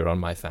danger on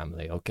my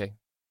family, okay?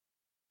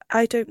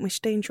 I don't wish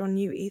danger on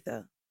you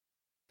either.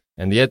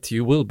 And yet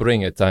you will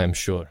bring it, I am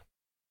sure.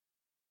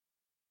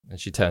 And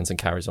she turns and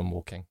carries on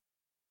walking.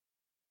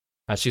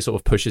 As she sort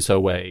of pushes her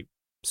way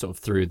sort of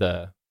through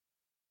the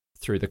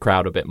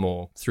crowd a bit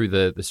more, through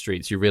the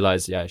streets, you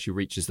realize, she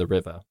reaches the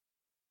river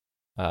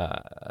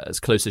as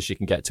close as she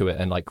can get to it,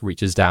 and like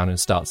reaches down and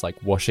starts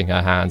like washing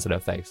her hands and her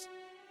face.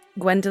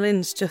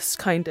 Gwendolyn's just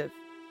kind of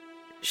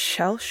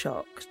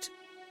shell-shocked.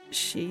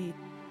 She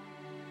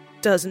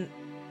doesn't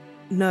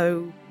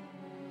know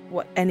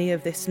what any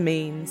of this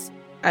means,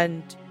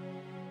 and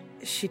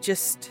she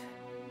just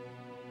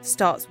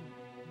starts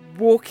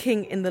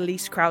walking in the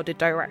least crowded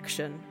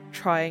direction,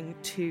 trying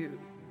to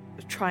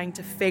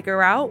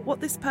figure out what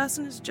this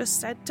person has just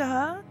said to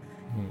her.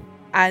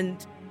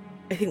 And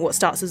I think what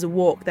starts as a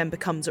walk then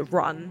becomes a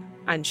run,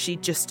 and she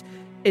just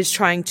is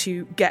trying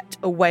to get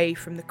away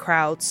from the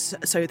crowds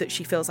so that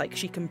she feels like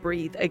she can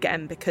breathe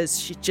again, because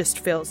she just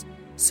feels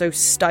so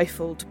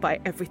stifled by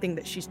everything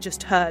that she's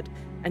just heard,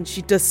 and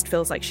she just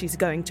feels like she's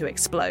going to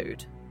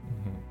explode.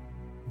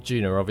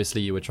 Juna,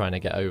 obviously you were trying to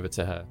get over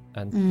to her,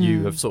 and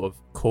you have sort of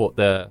caught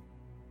the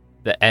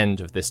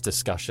end of this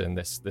discussion,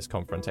 this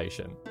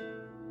confrontation.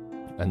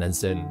 And then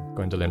Zin,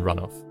 Gwendolyn run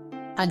off.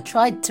 I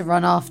tried to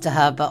run after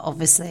her, but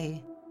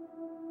obviously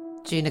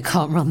Juna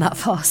can't run that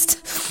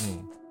fast.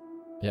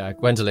 Yeah,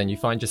 Gwendolyn, you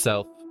find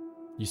yourself,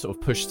 you sort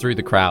of push through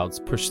the crowds,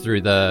 push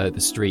through the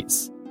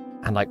streets,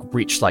 and like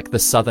reach like the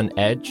southern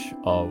edge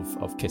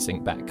of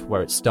Kissing Beck,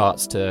 where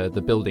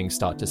the buildings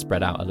start to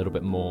spread out a little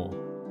bit more.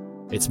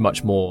 It's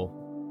much more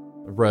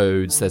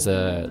roads, there's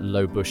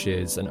low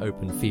bushes, an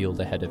open field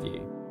ahead of you,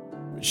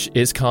 which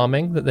is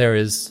calming, that there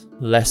is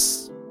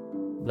less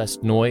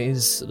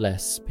noise,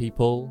 less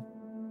people.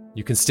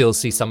 You can still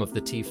see some of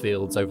the tea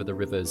fields over the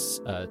rivers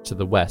to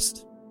the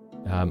west,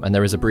 and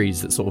there is a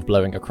breeze that's sort of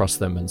blowing across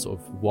them and sort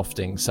of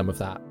wafting some of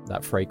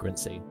that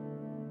fragrancy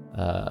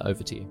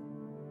over to you.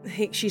 I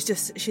think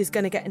she's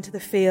going to get into the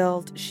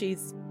field.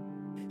 She's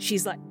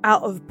like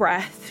out of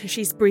breath.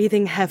 She's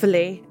breathing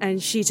heavily,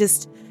 and she's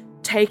just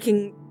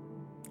taking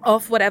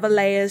off whatever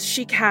layers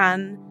she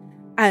can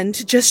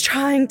and just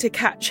trying to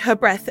catch her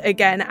breath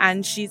again.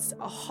 And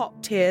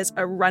hot tears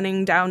are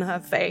running down her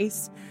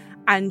face,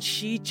 and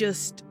she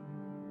just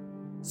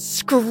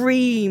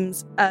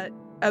screams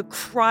a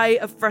cry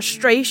of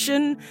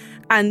frustration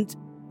and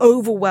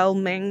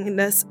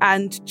overwhelmingness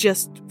and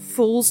just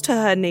falls to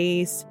her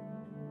knees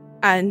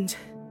and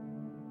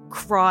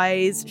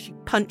cries. She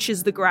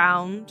punches the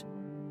ground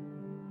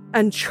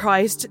and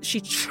tries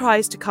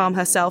to calm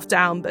herself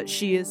down, but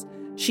she is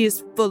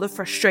full of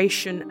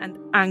frustration and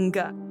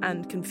anger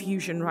and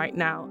confusion right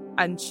now,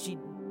 and she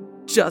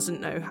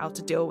doesn't know how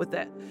to deal with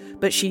it.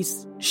 But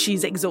she's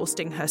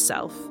exhausting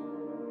herself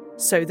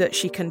so that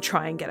she can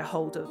try and get a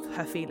hold of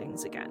her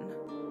feelings again.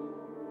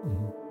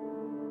 Mm-hmm.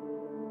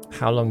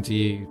 How long do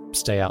you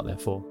stay out there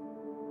for?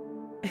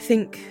 I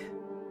think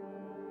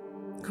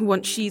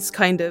once she's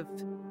kind of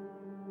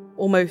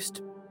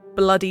almost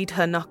bloodied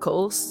her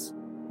knuckles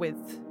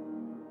with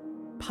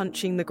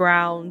punching the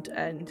ground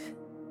and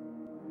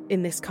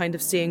in this kind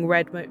of seeing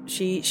red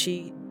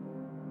she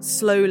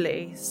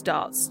slowly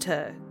starts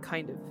to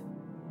kind of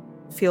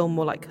feel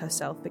more like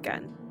herself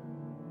again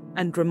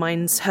and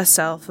reminds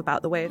herself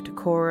about the way of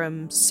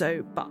decorum.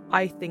 But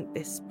I think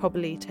this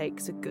probably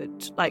takes a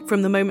good, like,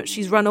 from the moment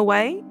she's run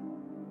away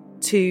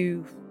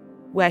to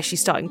where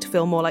she's starting to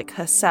feel more like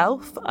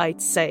herself,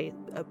 I'd say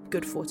a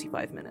good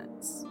 45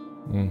 minutes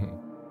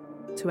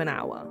to an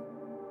hour.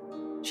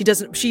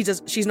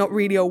 She's not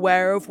really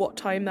aware of what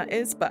time that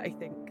is, but I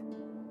think,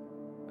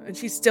 and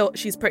she's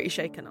pretty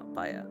shaken up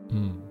by it.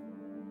 And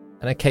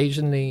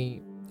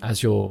occasionally,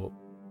 as you're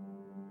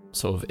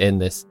sort of in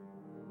this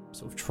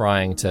sort of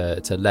trying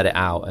to let it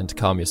out and to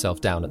calm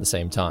yourself down at the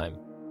same time,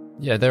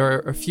 there are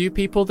a few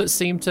people that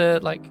seem to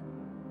like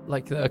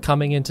that are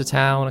coming into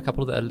town, a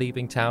couple that are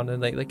leaving town,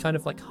 and they kind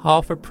of like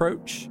half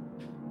approach,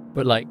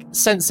 but like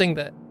sensing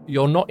that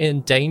you're not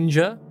in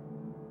danger,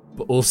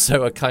 but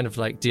also are kind of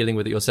like dealing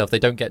with it yourself. They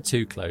don't get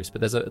too close,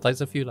 but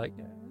there's a few like,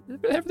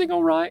 everything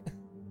all right?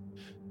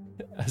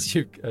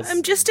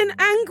 I'm just in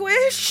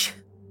anguish.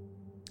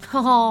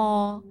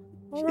 Aww.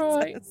 All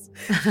right.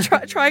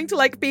 Trying to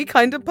like be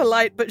kind of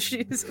polite, but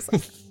she's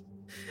like,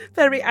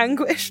 very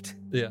anguished.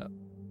 Yeah.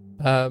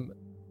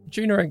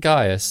 Juna and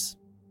Gaius,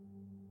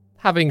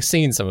 having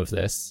seen some of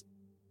this,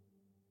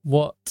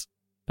 what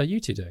are you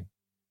two doing?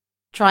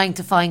 Trying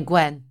to find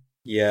Gwen.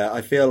 Yeah,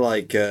 I feel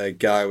like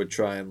Guy would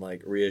try and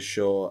like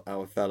reassure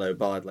our fellow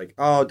bard, like,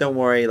 oh, don't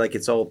worry, like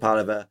it's all part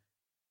of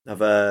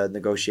a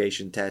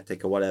negotiation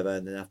tactic or whatever.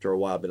 And then after a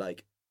while, be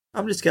like,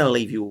 I'm just gonna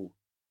leave you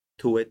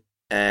to it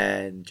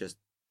and just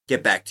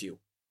get back to you,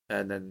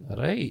 and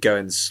then go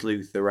and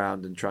sleuth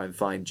around and try and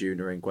find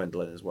Juna and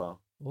Gwendolyn as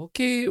well.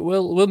 Okay,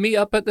 we'll meet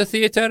up at the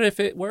theater if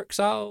it works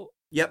out.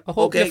 Yep. I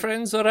hope okay. your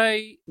friends all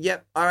right.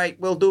 Yep. All right.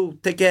 We'll do.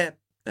 Take care.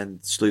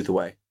 And sleuth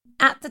away.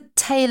 At the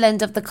tail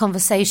end of the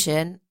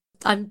conversation,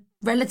 I'm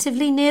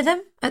relatively near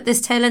them at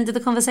this tail end of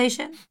the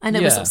conversation. I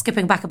know we're sort of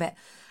skipping back a bit.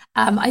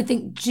 I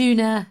think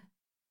Juna,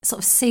 sort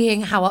of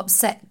seeing how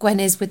upset Gwen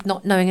is with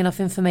not knowing enough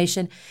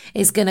information,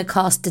 is going to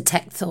cast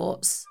Detect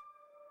Thoughts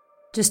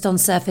just on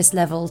surface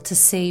level to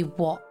see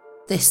what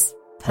this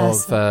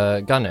person...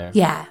 Of Gunnar?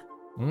 Yeah.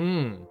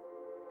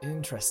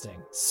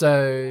 Interesting.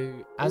 So,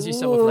 as you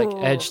sort of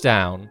like edge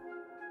down,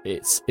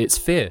 it's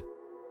fear.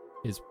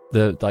 Is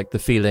the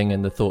feeling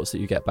and the thoughts that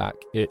you get back.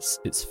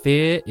 It's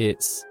fear,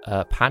 it's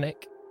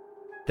panic.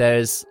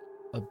 There's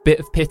a bit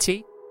of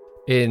pity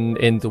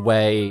in the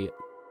way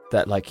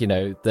that, like, you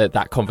know,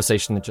 that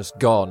conversation had just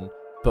gone,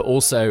 but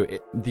also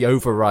the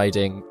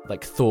overriding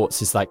like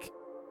thoughts is like,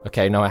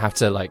 okay, now I have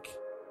to like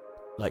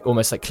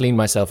almost like clean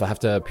myself. I have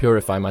to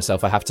purify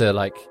myself. I have to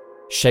like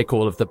shake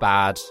all of the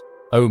bad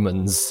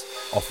omens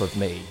off of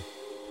me,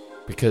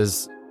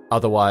 because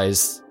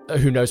otherwise,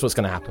 who knows what's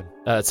going to happen?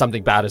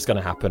 Something bad is going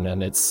to happen,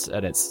 and it's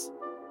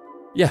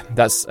yeah.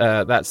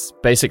 That's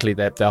basically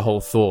their whole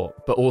thought.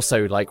 But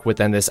also, like, with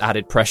then this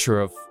added pressure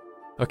of,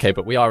 okay,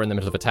 but we are in the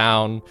middle of a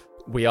town.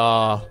 We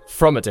are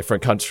from a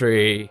different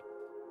country.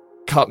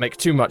 Can't make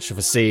too much of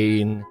a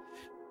scene.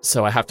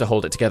 So I have to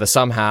hold it together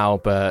somehow.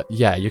 But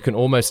yeah, you can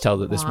almost tell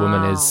that this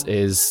woman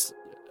is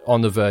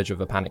on the verge of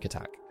a panic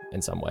attack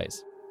in some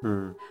ways.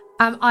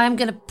 I am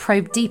going to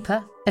probe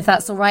deeper, if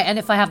that's all right, and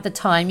if I have the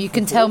time. You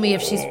can tell me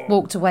if she's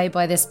walked away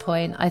by this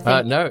point. I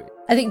think no.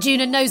 I think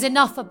Juna knows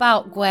enough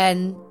about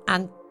Gwen,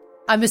 and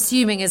I'm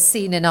assuming has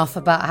seen enough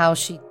about how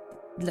she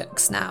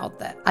looks now,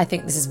 that I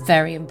think this is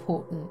very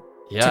important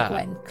to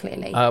Gwen,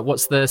 clearly.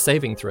 What's the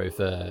saving throw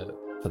for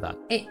that?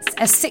 It's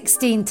a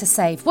 16 to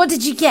save. What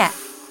did you get?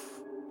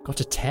 Got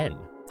a 10.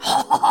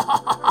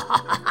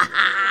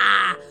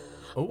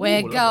 Ooh,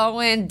 we're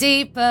going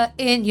deeper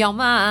in your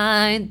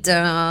mind.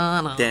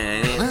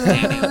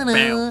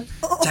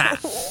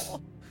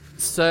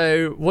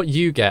 So what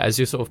you get as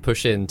you sort of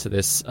push into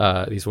this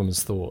these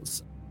women's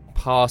thoughts,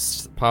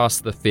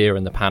 past the fear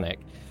and the panic,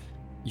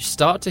 you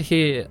start to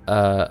hear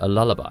a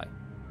lullaby.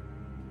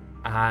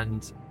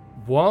 And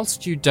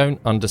whilst you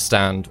don't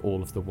understand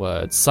all of the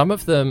words, some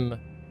of them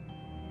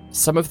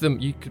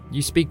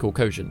you speak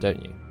Orcosian,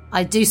 don't you?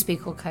 I do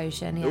speak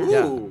Orcosian, yeah.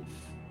 Yeah.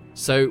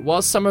 So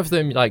while some of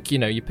them, like, you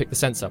know, you pick the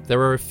sense up, there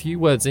are a few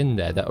words in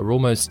there that are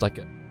almost like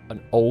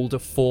an older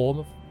form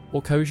of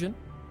Orcosian.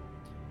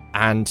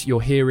 And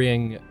you're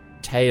hearing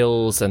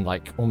tales and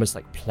like almost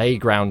like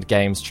playground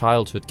games,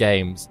 childhood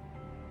games,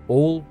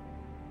 all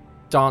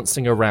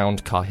dancing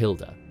around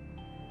Carhilda.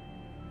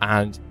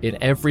 And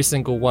in every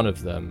single one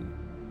of them,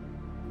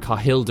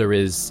 Carhilda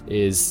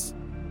is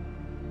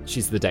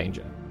she's the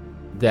danger.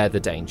 They're the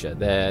danger.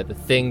 They're the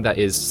thing that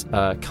is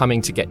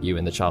coming to get you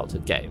in the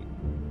childhood game.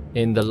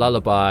 In the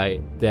lullaby,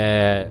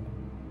 they're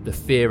the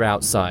fear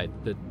outside.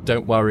 The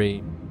don't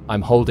worry,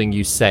 I'm holding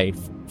you safe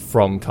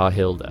from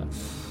Carhilda.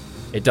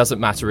 It doesn't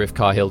matter if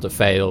Carhilda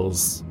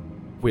fails,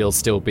 we'll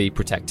still be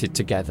protected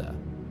together.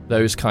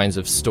 Those kinds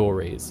of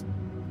stories.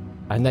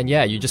 And then,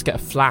 you just get a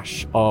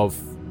flash of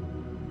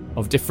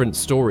different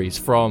stories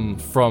from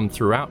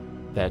throughout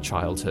their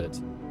childhood.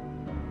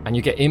 And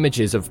you get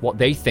images of what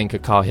they think a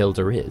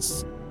Carhilda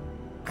is.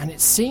 And it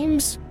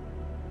seems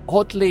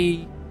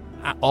oddly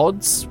at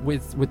odds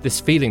with this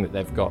feeling that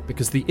they've got,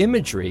 because the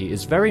imagery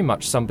is very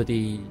much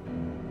somebody,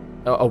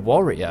 a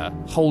warrior,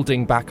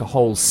 holding back a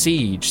whole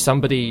siege,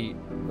 somebody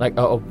like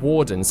a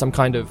warden, some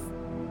kind of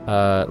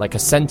like a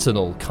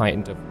sentinel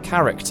kind of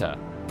character.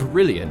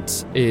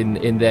 Brilliant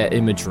in their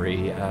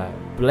imagery,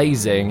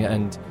 blazing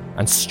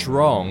and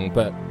strong,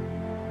 but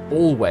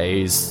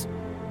always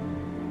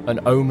an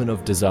omen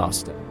of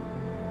disaster.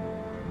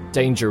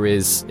 Danger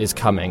is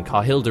coming.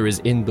 Carhilda is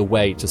in the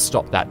way to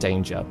stop that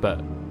danger,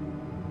 but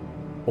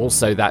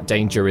also that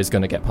danger is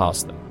going to get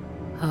past them.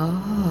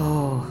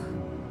 Oh.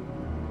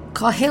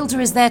 Carhilda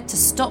is there to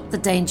stop the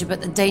danger,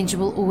 but the danger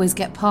will always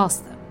get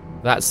past them.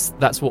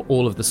 That's what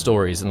all of the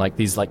stories and like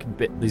these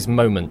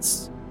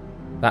moments.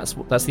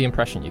 That's the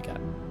impression you get.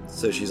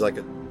 So she's like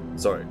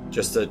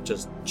just to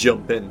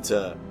jump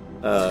into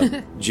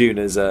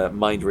Juna's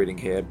mind reading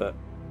here, but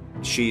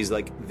she's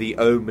like the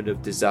omen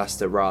of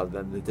disaster rather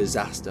than the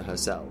disaster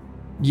herself.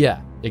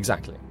 Yeah,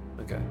 exactly.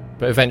 Okay.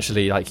 But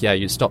eventually,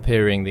 you stop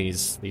hearing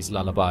these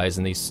lullabies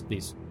and these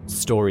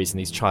stories and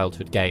these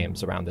childhood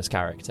games around this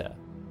character,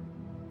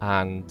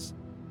 and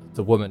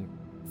the woman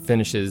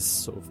finishes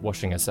sort of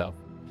washing herself,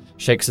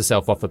 shakes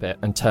herself off a bit,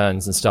 and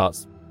turns and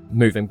starts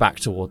moving back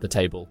toward the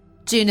table.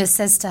 Juna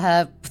says to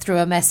her through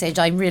a message,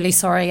 I'm really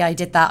sorry I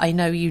did that. I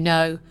know you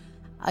know.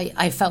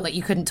 I felt like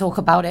you couldn't talk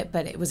about it,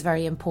 but it was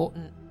very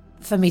important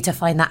for me to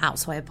find that out,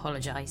 so I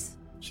apologise.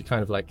 She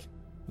kind of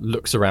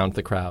looks around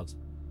the crowd,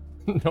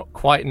 not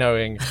quite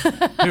knowing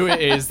who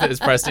it is that has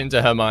pressed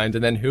into her mind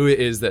and then who it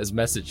is that has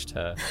messaged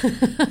her.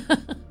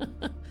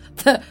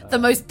 The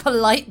most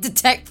polite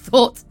detect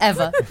thoughts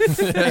ever.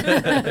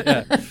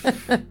 Yeah.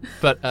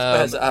 But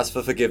ask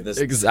for forgiveness.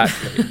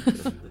 Exactly.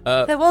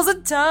 There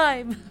wasn't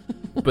time.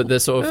 But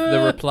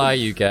the reply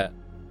you get,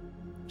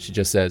 she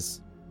just says,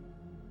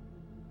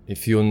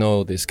 if you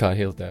know this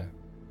Carhilda,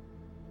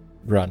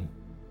 run.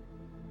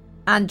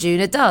 And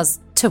Juna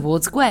does,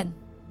 towards Gwen.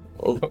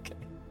 Oh, okay.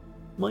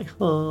 My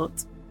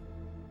heart.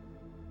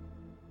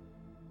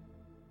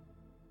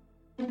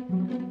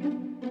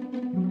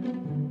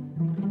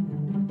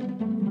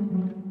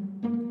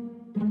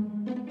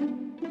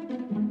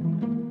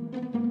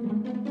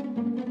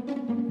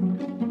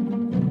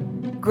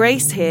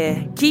 Grace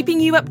here, keeping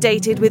you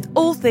updated with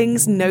all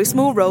things No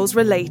Small Roles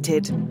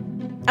related.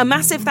 A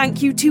massive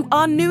thank you to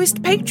our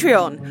newest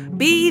Patreon,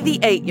 Be the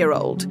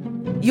 8-Year-Old.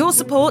 Your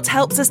support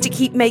helps us to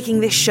keep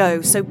making this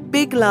show, so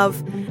big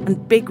love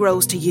and big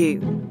roles to you.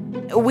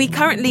 We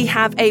currently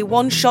have a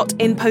one-shot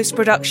in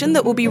post-production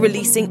that will be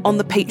releasing on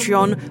the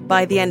Patreon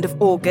by the end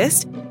of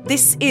August.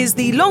 This is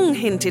the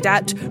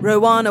long-hinted-at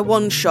Rowana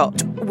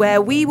one-shot,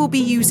 where we will be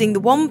using the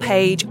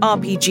one-page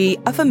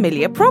RPG A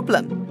Familiar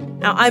Problem.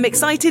 Now, I'm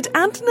excited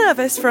and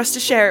nervous for us to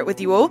share it with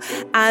you all,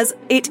 as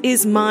it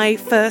is my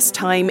first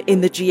time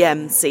in the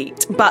GM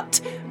seat, but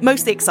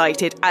mostly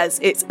excited as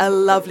it's a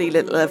lovely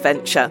little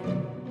adventure.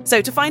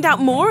 So to find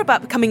out more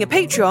about becoming a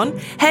Patreon,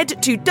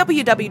 head to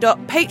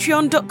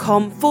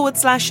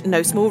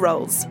www.patreon.com/No Small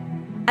Roles.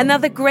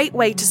 Another great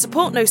way to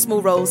support No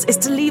Small Roles is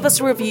to leave us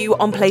a review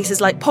on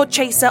places like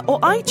Podchaser or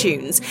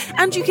iTunes,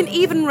 and you can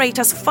even rate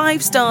us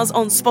 5 stars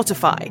on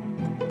Spotify.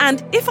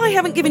 And if I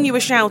haven't given you a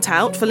shout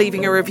out for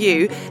leaving a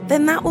review,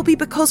 then that will be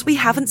because we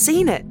haven't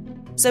seen it.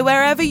 So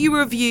wherever you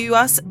review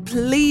us,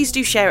 please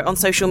do share it on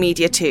social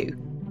media too.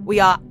 We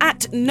are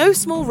at No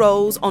Small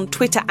Roles on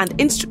Twitter and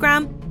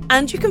Instagram,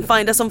 and you can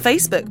find us on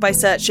Facebook by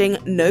searching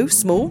No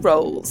Small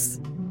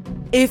Roles.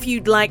 If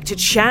you'd like to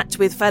chat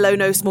with fellow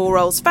No Small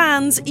Roles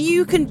fans,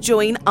 you can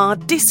join our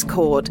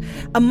Discord,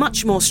 a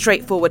much more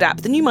straightforward app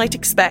than you might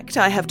expect.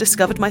 I have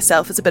discovered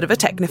myself as a bit of a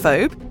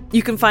technophobe.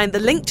 You can find the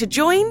link to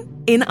join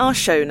in our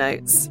show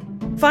notes.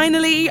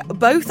 Finally,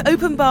 both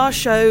open bar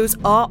shows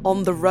are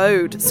on the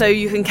road, so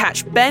you can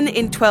catch Ben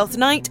in 12th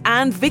Night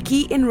and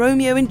Vicky in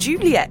Romeo and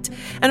Juliet.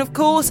 And of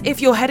course,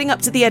 if you're heading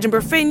up to the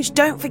Edinburgh Fringe,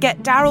 don't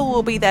forget Daryl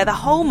will be there the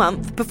whole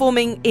month,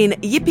 performing in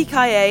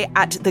Yippee-Ki-Yay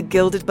at the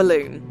Gilded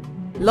Balloon.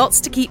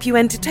 Lots to keep you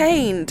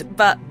entertained,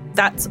 but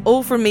that's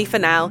all from me for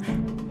now.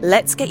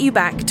 Let's get you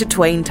back to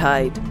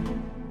Twaintide.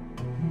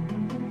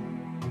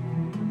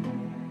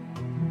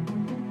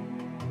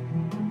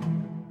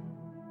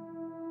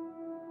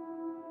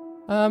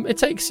 It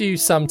takes you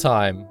some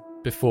time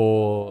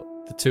before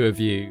the two of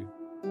you,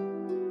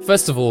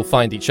 first of all,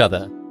 find each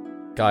other,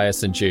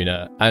 Gaius and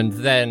Juna, and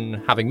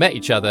then, having met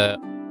each other,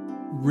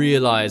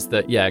 realise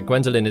that,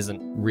 Gwendolyn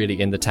isn't really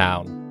in the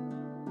town.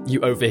 You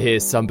overhear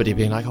somebody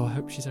being like, oh, I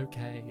hope she's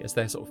okay, as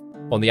they're sort of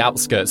on the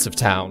outskirts of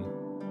town.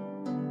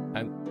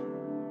 And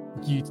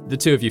the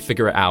two of you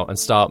figure it out and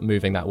start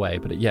moving that way.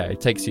 But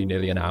it takes you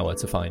nearly an hour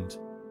to find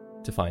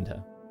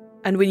her.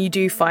 And when you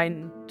do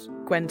find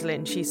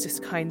Gwendolyn, she's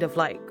just kind of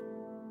like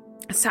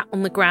sat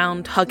on the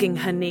ground, hugging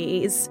her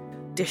knees,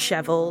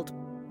 dishevelled,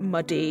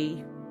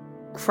 muddy,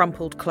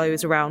 crumpled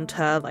clothes around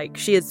her. Like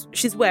she's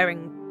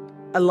wearing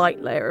a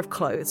light layer of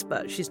clothes,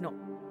 but she's not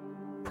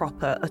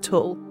proper at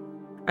all.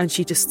 And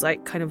she just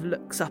like kind of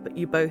looks up at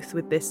you both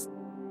with this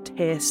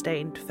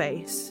tear-stained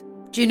face.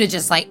 Juna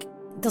just like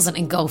doesn't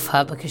engulf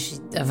her because she's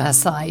of her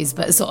size,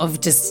 but sort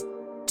of just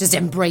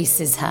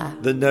embraces her.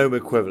 The gnome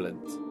equivalent.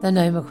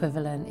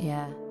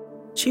 Yeah.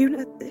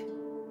 Juna,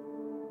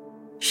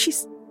 she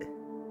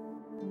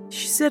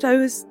said I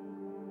was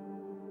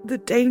the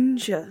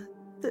danger,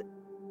 that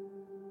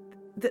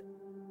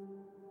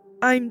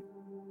I'm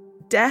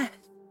death,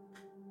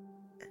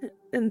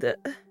 and that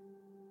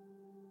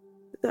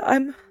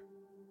I'm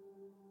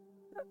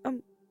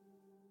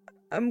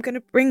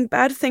gonna bring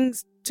bad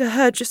things to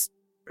her just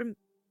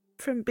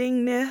from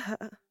being near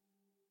her.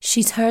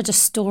 She's heard a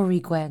story,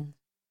 Gwen.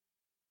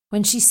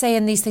 When she's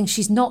saying these things,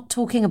 she's not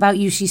talking about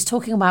you, she's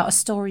talking about a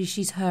story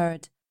she's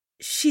heard.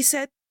 She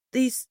said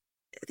these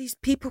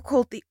people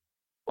called the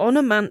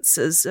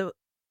Onomancers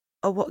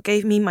are what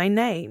gave me my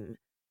name.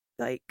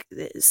 Like,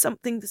 it's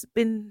something that's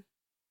been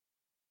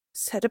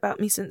said about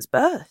me since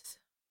birth.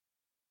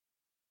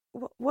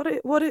 What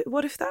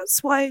if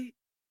that's why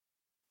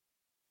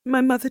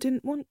my mother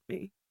didn't want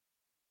me?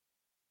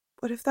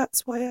 What if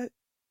that's why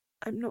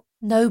I'm not...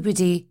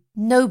 Nobody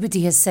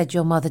has said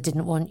your mother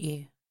didn't want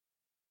you.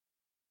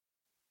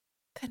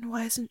 Then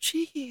why isn't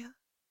she here?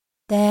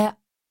 There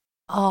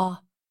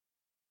are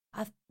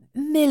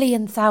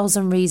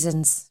 1,000,000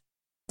 reasons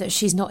that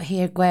she's not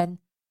here, Gwen.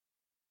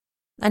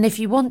 And if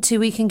you want to,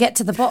 we can get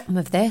to the bottom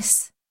of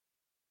this.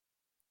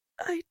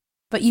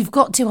 But you've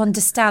got to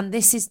understand,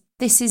 this is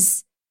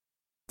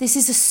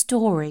a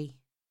story.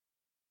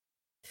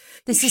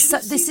 This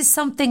is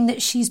something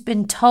that she's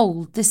been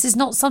told. This is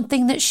not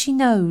something that she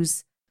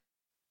knows.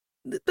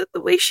 But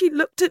the way she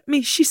looked at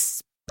me, she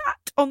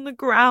spat on the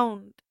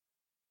ground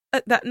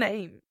at that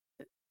name.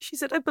 She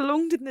said I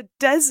belonged in the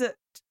desert.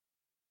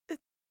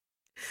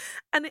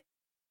 And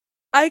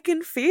I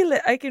can feel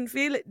it. I can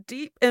feel it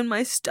deep in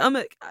my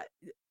stomach.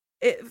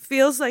 It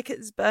feels like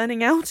it's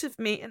burning out of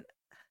me. And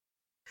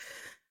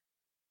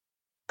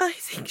I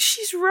think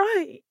she's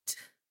right.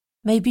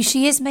 Maybe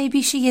she is,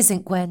 maybe she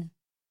isn't, Gwen.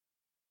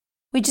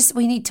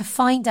 We need to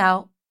find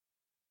out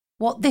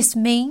what this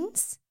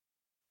means.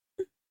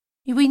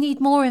 We need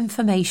more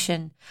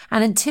information.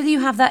 And until you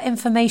have that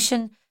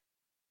information,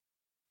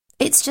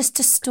 it's just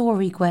a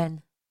story,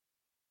 Gwen.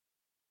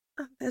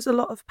 There's a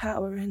lot of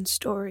power in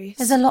stories.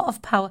 There's a lot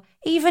of power.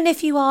 Even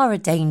if you are a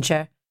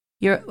danger,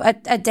 you're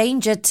a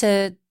danger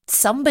to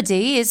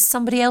somebody is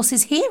somebody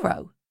else's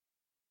hero.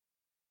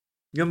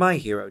 You're my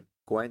hero,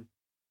 Gwen.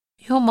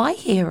 You're my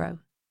hero.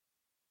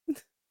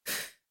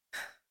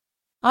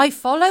 I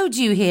followed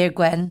you here,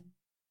 Gwen.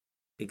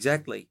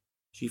 Exactly.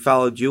 She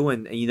followed you,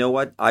 and you know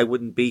what? I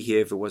wouldn't be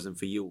here if it wasn't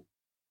for you.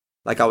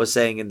 Like I was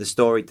saying in the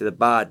story to the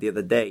bard the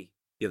other day,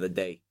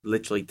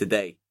 literally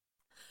today.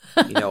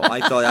 You know,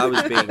 I thought I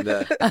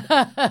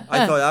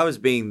was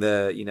being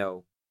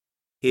the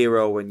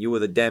hero, and you were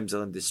the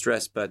damsel in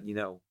distress. But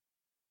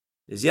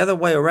it's the other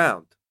way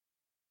around.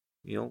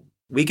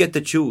 We get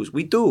to choose.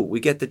 We do. We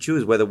get to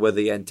choose whether we're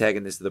the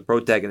antagonist or the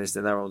protagonist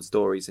in our own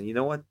stories. And you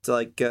know what?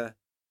 Like,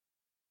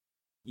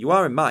 you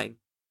are in mine.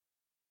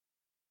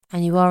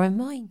 And you are in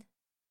mine.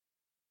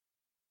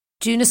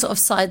 Juna sort of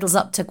sidles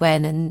up to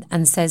Gwen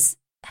and says,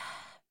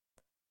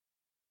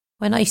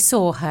 when I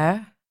saw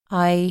her,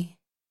 I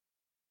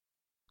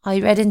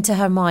read into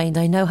her mind.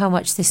 I know how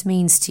much this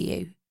means to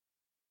you.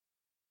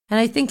 And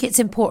I think it's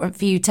important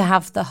for you to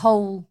have the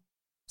whole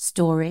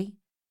story.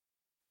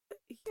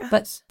 Yes.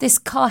 But this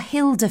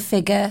Carhilda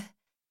figure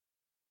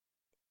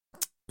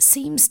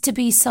seems to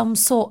be some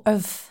sort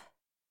of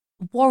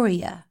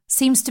warrior,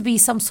 seems to be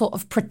some sort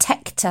of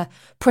protector,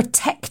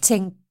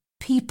 protecting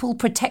people,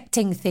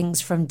 protecting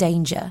things from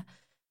danger.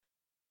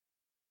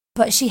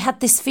 But she had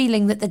this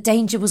feeling that the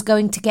danger was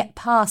going to get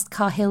past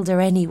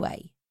Carhilda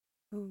anyway.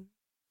 Mm.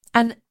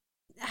 And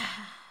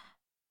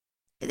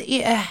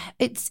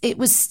it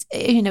was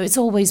it's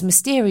always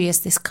mysterious,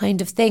 this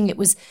kind of thing. It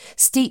was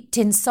steeped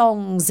in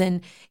songs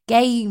and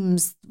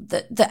games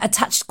that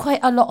attached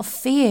quite a lot of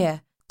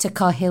fear to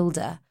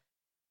Carhilda.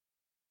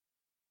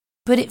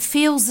 But it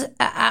feels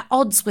at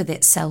odds with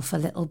itself a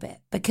little bit,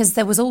 because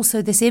there was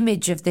also this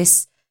image of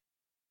this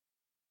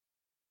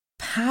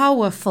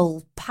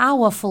powerful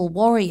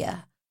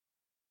warrior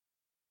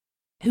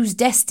who's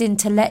destined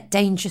to let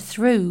danger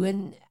through,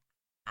 and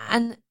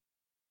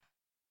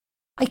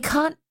I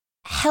can't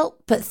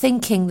help but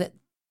thinking that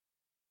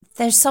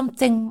there's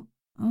something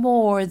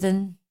more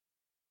than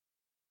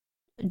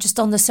just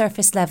on the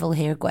surface level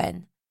here,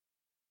 Gwen.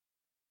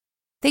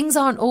 Things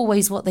aren't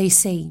always what they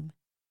seem.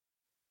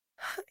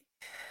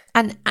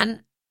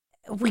 And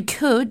we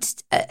could,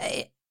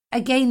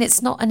 again,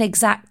 it's not an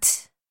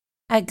exact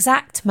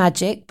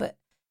magic, but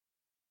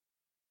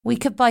we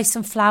could buy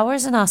some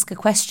flowers and ask a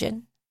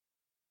question.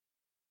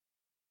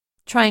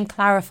 Try and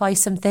clarify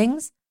some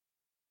things.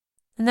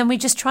 And then we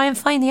just try and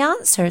find the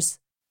answers.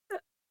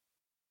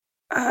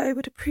 I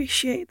would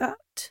appreciate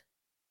that.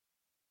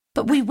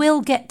 But we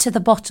will get to the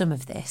bottom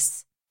of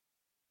this.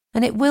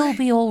 And it will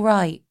be all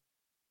right.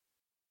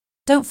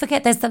 Don't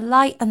forget there's the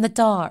light and the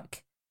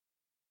dark.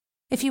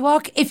 If you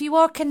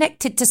are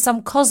connected to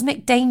some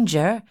cosmic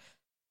danger,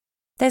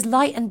 there's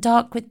light and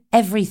dark with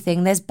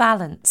everything. There's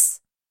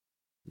balance.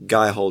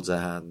 Guy holds her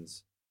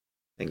hands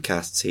and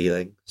casts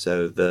healing,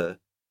 so the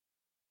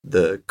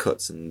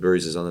cuts and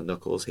bruises on the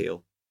knuckles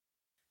heal.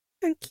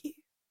 Thank you.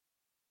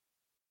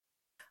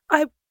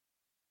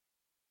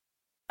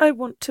 I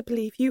want to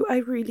believe you. I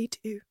really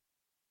do.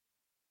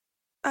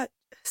 I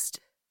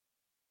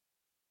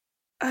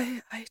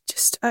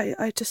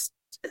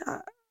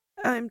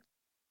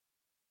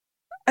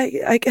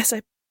guess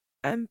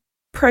I'm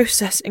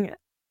processing it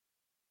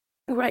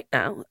right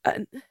now,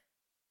 and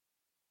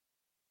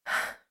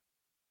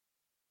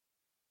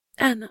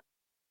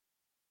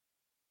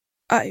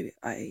I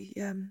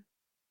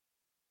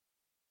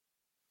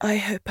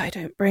hope I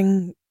don't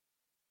bring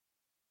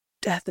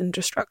death and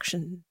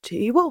destruction to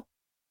you all,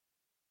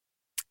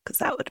 because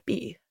that would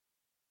be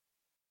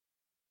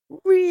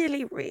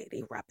really,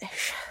 really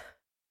rubbish.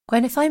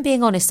 Gwen, if I'm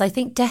being honest, I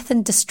think death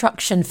and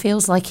destruction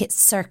feels like it's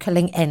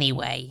circling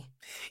anyway.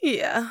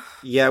 Yeah.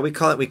 Yeah, we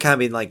can't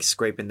be like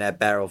scraping that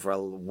barrel for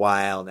a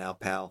while now,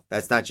 pal.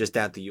 That's not just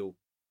down to you.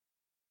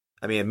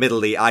 I mean,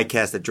 admittedly, I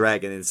cast a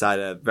dragon inside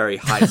a very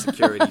high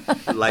security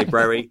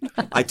library.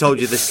 I told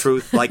you this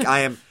truth. Like,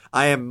 I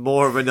am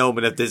more of an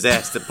omen of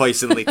disaster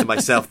personally to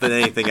myself than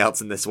anything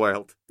else in this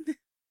world.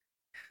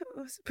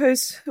 I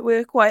suppose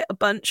we're quite a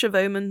bunch of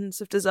omens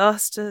of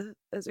disaster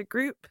as a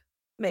group.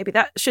 Maybe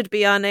that should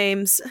be our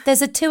names.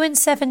 There's a 2 in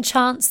 7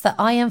 chance that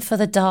I am for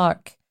the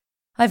dark.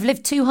 I've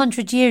lived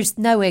 200 years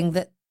knowing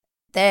that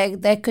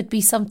there could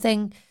be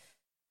something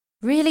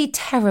really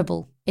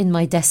terrible in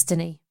my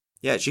destiny.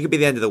 Yeah, she could be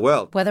the end of the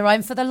world. Whether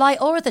I'm for the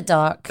light or the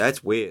dark.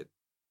 That's weird.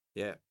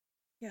 Yeah.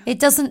 It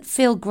doesn't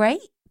feel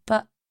great,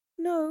 but...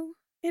 No,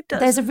 it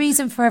doesn't. There's a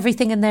reason for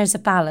everything and there's a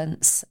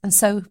balance. And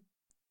so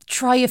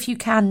try if you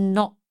can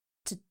not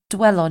to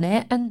dwell on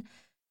it and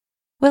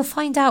we'll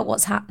find out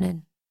what's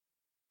happening.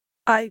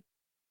 I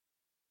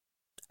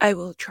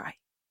will try.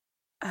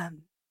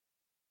 I'm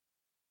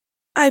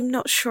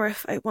not sure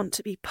if I want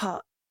to be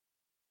part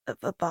of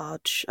a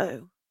bard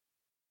show.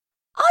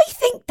 I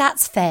think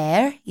that's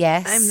fair,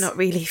 yes. I'm not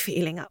really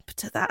feeling up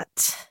to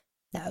that.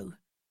 No.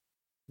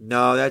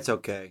 No, that's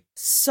okay.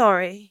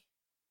 Sorry.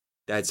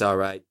 That's all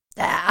right.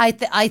 I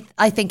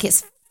think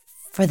it's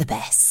for the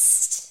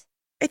best.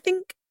 I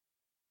think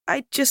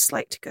I'd just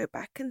like to go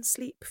back and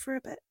sleep for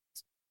a bit.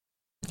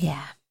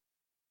 Yeah.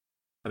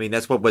 I mean,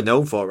 that's what we're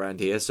known for around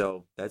here,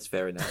 so that's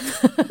fair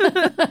enough.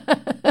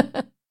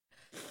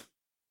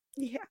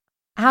 Yeah.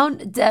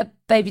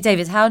 Baby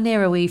David, how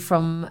near are we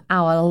from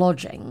our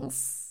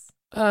lodgings?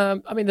 I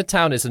mean, the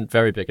town isn't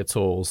very big at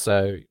all,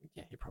 so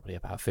yeah, you're probably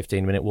about a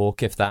 15-minute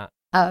walk, if that.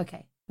 Oh,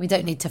 okay. We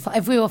don't need to...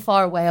 If we were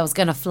far away, I was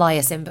going to fly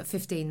us in, but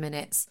 15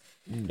 minutes.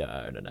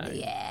 No.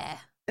 Yeah.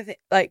 I think,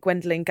 like,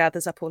 Gwendolyn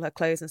gathers up all her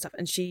clothes and stuff,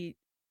 and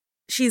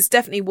she's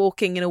definitely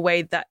walking in a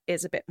way that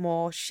is a bit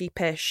more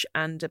sheepish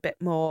and a bit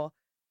more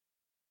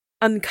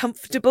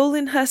uncomfortable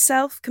in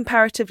herself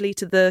comparatively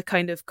to the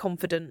kind of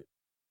confident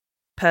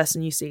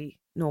person you see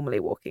normally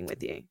walking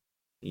with you.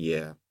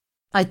 Yeah.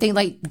 I think,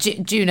 like,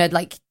 Juna,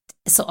 like,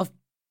 sort of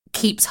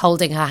keeps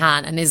holding her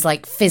hand and is,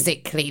 like,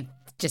 physically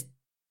just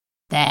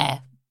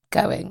there,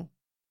 going.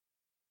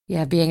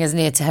 Yeah, being as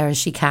near to her as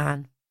she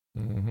can.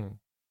 Mm-hmm.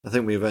 I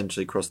think we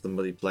eventually crossed the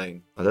muddy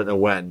plain. I don't know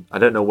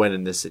when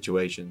in this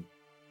situation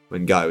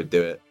when Guy would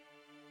do it.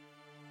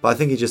 But I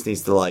think he just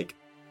needs to, like,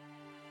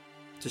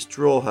 just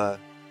draw her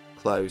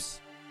close,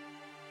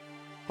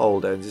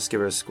 hold her and just give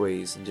her a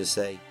squeeze and just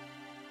say,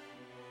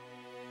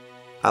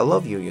 I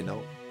love you, you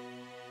know.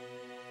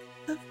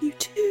 Love you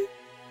too.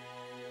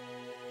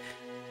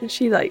 And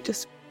she, like,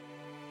 just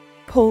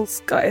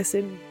pulls Gaius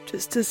in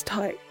just as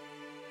tight.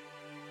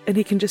 And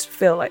he can just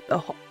feel, like, the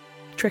hot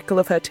trickle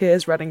of her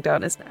tears running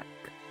down his neck.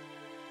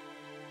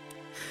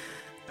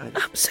 I'm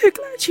so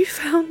glad you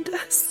found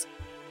us.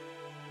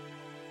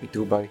 Me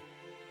too, buddy.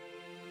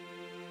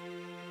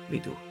 Me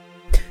too.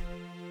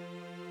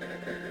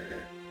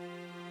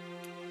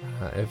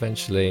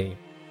 Eventually,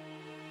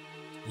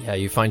 yeah,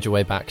 you find your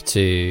way back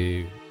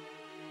to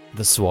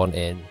the Swan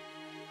Inn,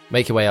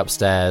 make your way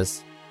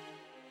upstairs,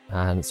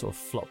 and sort of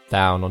flop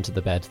down onto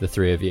the bed, the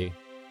three of you.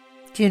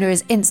 Juna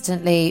is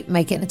instantly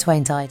making the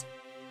Twain Tide.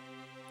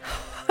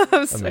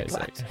 I'm so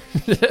Amazing.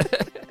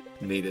 glad.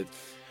 Needed.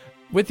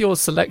 With your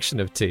selection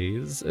of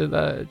teas,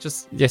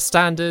 just your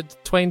standard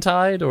Twain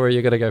Tide, or are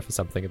you going to go for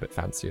something a bit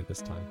fancier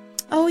this time?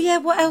 Oh, yeah,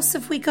 what else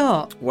have we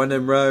got? When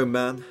in Rome,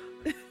 man.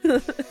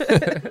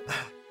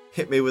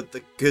 Hit me with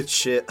the good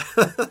shit.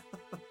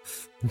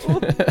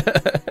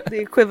 The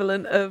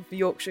equivalent of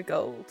Yorkshire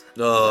Gold.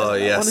 Oh,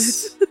 That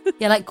yes.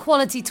 Yeah, like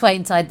quality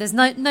Twain-tide. There's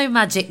no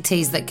magic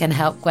teas that can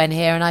help Gwen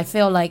here, and I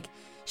feel like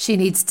she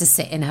needs to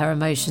sit in her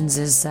emotions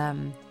as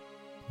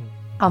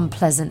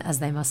unpleasant as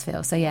they must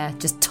feel. So yeah,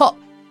 just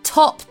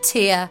top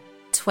tier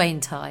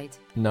Twain-tide.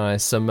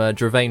 Nice, some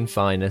Dravane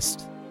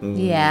finest.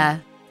 Yeah.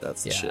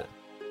 That's the Yeah. shit.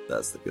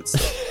 That's the good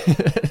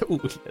stuff. Ooh,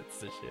 that's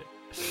the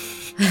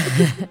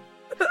shit.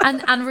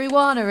 And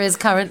Ruana is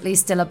currently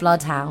still a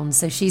bloodhound,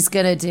 so she's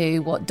gonna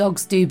do what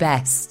dogs do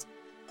best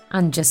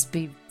and just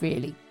be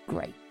really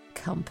great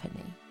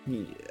company.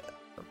 Yeah.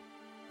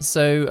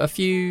 So a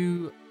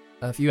few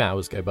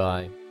hours go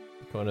by.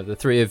 Kind of the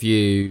three of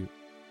you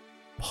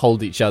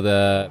hold each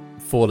other,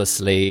 fall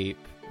asleep,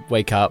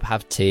 wake up,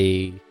 have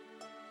tea,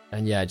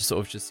 and yeah, just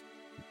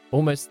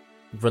almost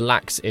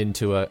relax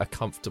into a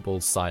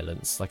comfortable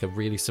silence, like a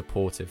really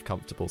supportive,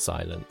 comfortable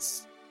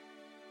silence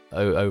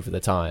over the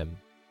time.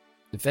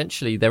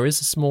 Eventually, there is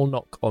a small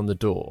knock on the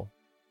door.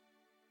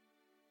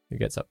 Who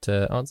gets up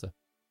to answer?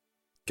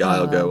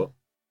 Guy'll go up.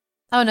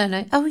 Oh,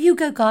 no. Oh, you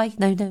go, Guy.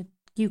 No,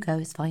 you go.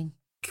 It's fine.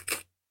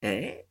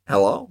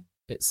 Hello?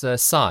 It's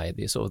Sai,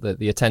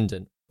 the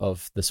attendant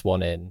of the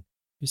Swan Inn,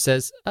 who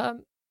says,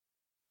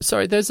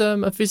 sorry, there's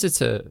a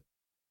visitor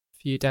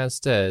for you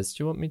downstairs.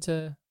 Do you want me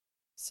to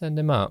send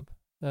him up?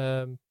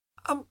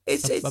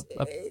 It's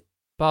a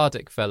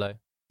bardic fellow.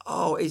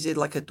 Oh, is it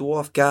like a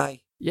dwarf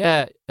guy?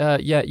 Yeah,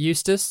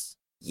 Eustace.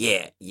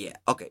 Yeah.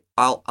 Okay,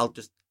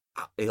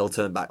 he'll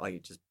turn back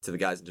like just to the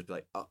guys and just be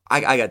like, oh,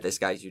 I got this,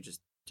 guys. You just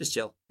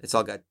chill. It's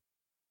all good.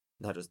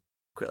 And I'll just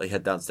quickly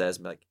head downstairs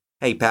and be like,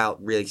 hey, pal,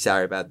 really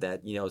sorry about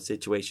that. You know,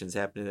 situations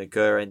happen to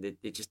occur and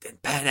it just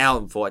didn't pan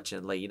out,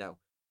 unfortunately. You know,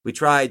 we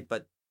tried,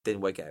 but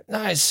didn't work out.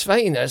 No, it's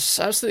fine. It's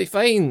absolutely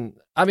fine.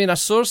 I mean, I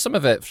saw some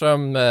of it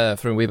from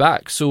way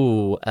back,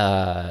 so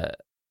I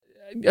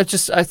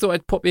thought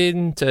I'd pop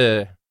in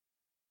to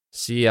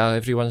see how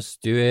everyone's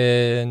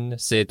doing.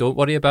 Say, don't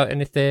worry about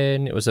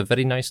anything. It was a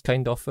very nice,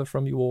 kind offer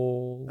from you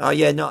all. Oh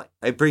yeah, no,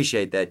 I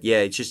appreciate that. Yeah,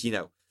 it's just you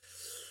know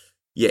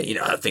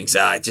how things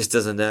are. It just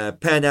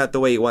doesn't pan out the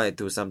way you want it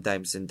to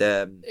sometimes. And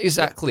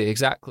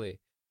Exactly.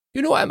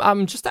 You know, I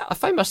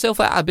find myself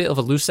at a bit of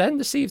a loose end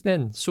this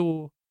evening.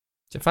 So,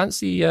 do you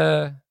fancy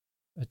a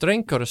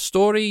drink or a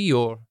story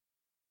or,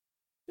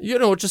 you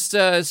know, just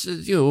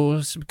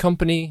some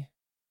company,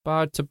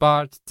 bard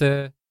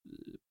to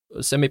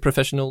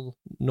semi-professional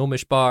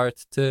gnomish bard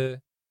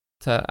to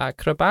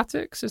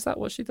acrobatics? Is that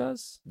what she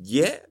does?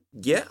 Yeah.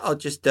 I'll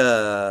just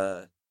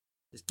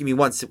give me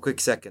one quick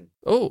second.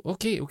 Oh,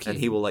 okay. And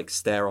he will like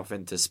stare off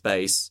into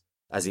space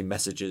as he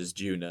messages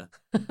Juna.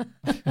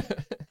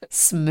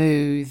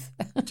 Smooth.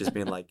 Just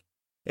being like,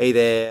 hey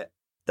there,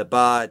 the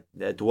bard,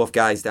 the dwarf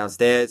guy's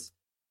downstairs.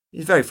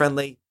 He's very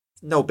friendly.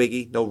 No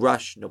biggie, no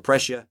rush, no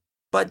pressure.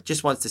 But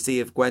just wants to see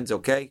if Gwen's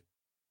okay.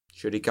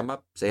 Should he come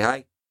up, say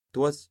hi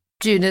to us?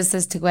 Juna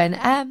says to Gwen,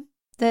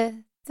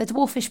 the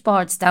dwarfish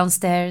bard's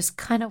downstairs.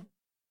 Kind of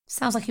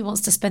sounds like he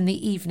wants to spend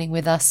the evening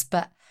with us,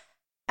 but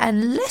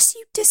unless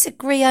you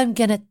disagree, I'm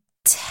gonna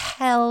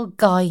tell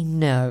Guy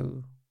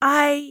no.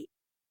 I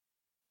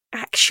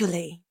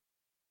actually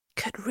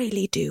could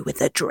really do with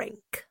a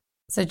drink.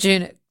 So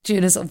Juna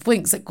sort of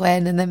winks at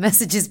Gwen and then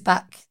messages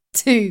back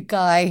to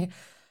Guy,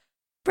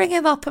 bring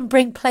him up and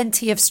bring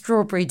plenty of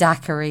strawberry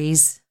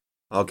daiquiris.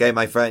 Okay,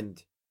 my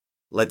friend.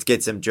 Let's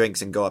get some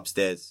drinks and go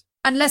upstairs.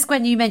 Unless,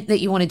 Gwen, you meant that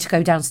you wanted to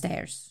go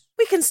downstairs.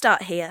 We can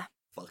start here.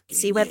 Fucking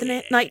See where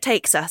the night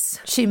takes us.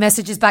 She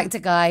messages back to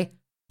Guy,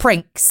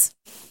 prinks.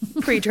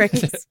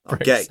 Pre-drinks.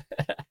 Okay.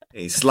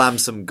 He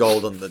slams some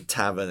gold on the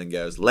tavern and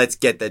goes, let's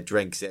get their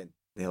drinks in.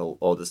 He'll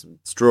order some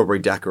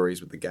strawberry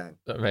daiquiris with the gang.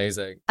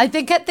 Amazing. I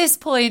think at this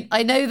point,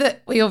 I know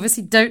that we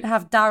obviously don't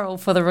have Daryl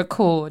for the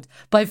record,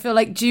 but I feel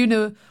like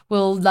Juna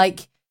will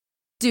like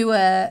do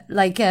a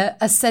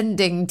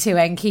ascending to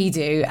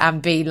Enkidu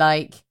and be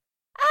like,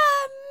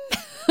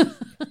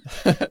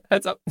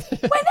 Heads up.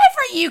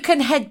 whenever you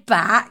can head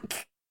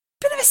back,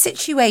 bit of a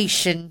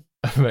situation.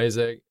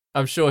 Amazing.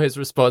 I'm sure his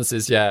response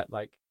is,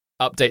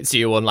 updates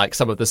you on like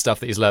some of the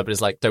stuff that he's learned, but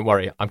is like, don't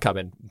worry, I'm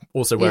coming.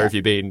 Also, where have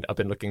you been? I've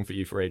been looking for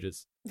you for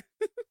ages.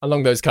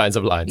 Along those kinds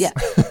of lines. Yeah.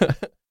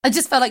 I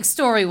just felt like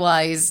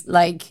story-wise,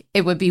 like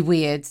it would be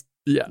weird.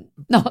 Yeah.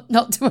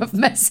 Not to have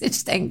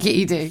messaged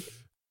Enkidu.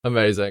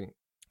 Amazing.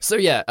 So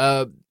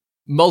yeah,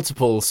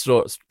 multiple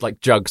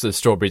jugs of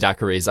strawberry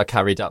daiquiris are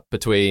carried up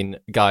between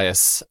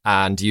Gaius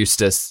and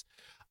Eustace,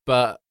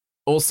 but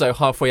also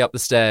halfway up the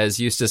stairs,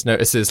 Eustace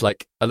notices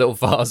like a little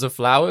vase of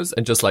flowers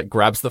and just like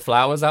grabs the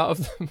flowers out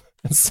of them,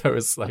 and so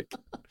it's like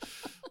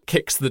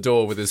kicks the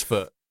door with his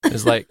foot.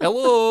 It's like,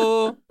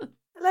 hello,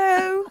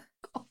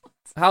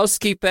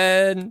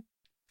 housekeeping.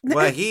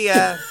 We're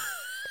here.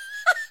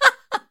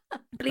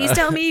 Please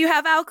tell me you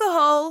have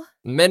alcohol.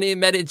 Many,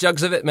 many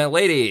jugs of it, my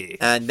lady.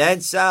 And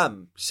then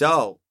some.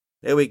 So,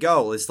 there we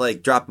go. Let's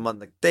like drop them on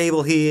the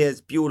table here.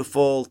 It's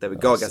beautiful. There we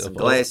go. Got some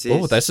glasses.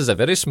 Oh, this is a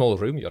very small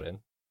room you're in.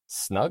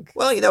 snug.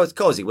 Well, it's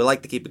cozy. We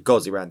like to keep it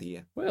cozy around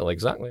here. Well,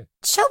 exactly.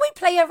 Shall we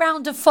play a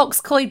round of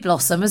Fox Coin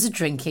Blossom as a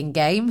drinking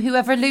game?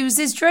 Whoever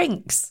loses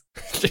drinks.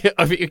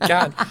 I mean, you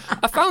can.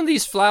 I found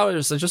these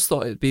flowers. I just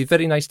thought it'd be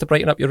very nice to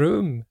brighten up your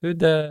room.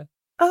 Who'd,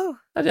 Oh,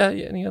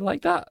 you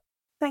like that?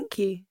 thank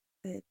you.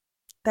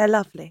 They're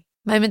lovely.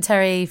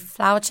 Momentary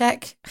flower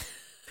check.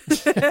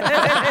 I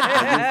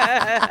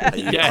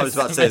was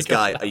about to say this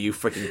guy, are you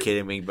freaking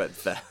kidding me? But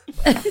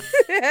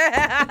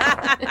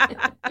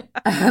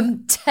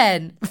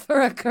 10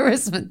 for a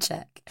charisma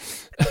check.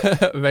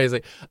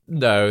 Amazing.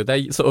 No,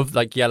 they sort of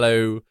like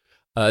yellow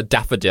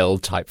daffodil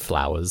type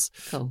flowers.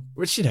 Cool.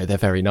 Which, they're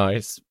very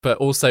nice, but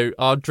also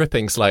are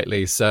dripping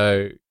slightly.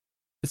 So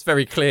it's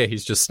very clear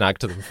he's just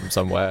snagged them from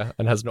somewhere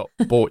and has not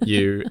bought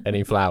you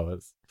any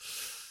flowers.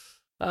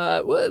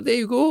 Well, there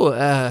you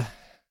go.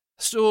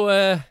 So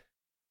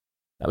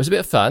that was a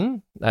bit of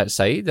fun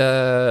outside,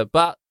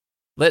 but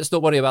let's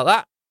not worry about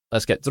that.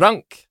 Let's get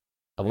drunk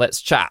and let's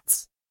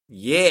chat.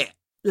 yeah,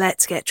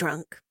 Let's get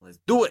drunk. let's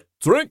do it.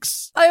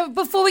 Drinks?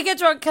 Before we get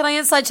drunk, can I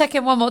insight check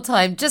in one more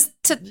time? Just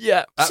to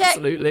Yeah, check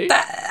absolutely.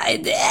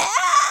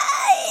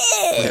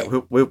 Yeah,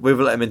 we've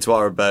let him into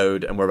our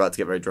abode, and we're about to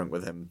get very drunk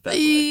with him.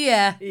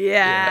 Yeah.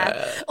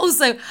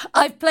 Also,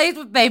 I've played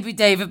with Baby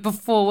David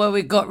before where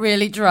we got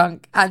really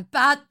drunk and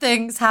bad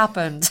things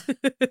happened.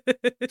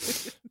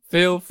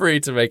 Feel free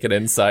to make an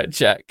insight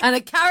check. And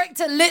a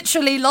character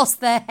literally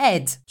lost their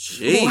head.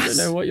 Jeez. I don't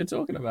know what you're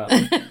talking about.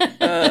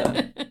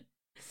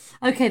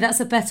 Okay, that's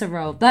a better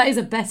roll. That is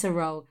a better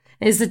roll.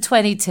 It's a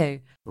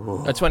 22.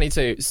 A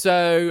 22.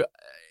 So,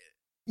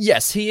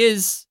 yes, he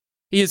is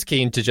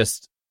keen to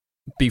just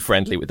be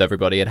friendly with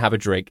everybody and have a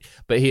drink,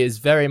 but he is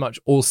very much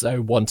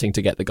also wanting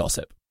to get the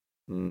gossip.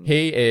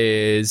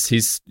 You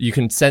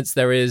can sense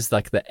there is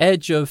like the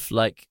edge of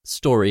like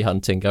story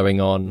hunting going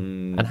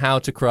on and how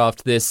to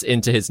craft this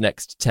into his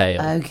next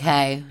tale.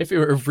 Okay. If it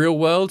were a real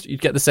world,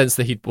 you'd get the sense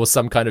that he was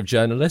some kind of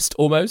journalist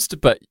almost,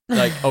 but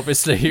like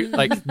obviously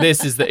like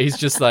this is that he's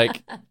just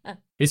like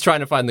he's trying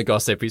to find the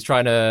gossip. He's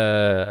trying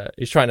to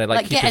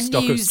like keep get a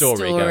stock of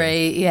story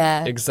going.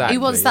 Yeah. Exactly. He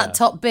wants that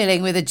top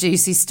billing with a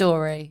juicy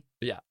story.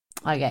 Yeah.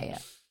 I get you.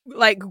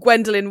 Like,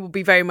 Gwendolyn will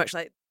be very much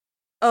like,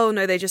 oh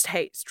no, they just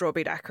hate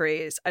strawberry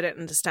daiquiris. I don't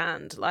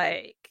understand.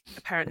 Like,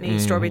 apparently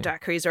strawberry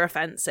daiquiris are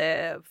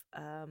offensive.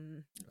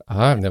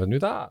 I never knew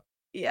that.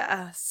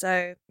 Yeah,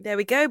 so there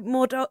we go.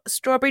 More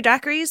strawberry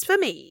daiquiris for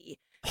me.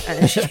 And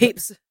then she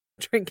keeps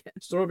drinking.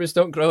 Strawberries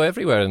don't grow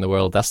everywhere in the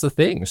world. That's the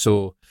thing.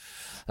 So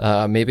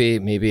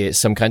maybe it's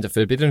some kind of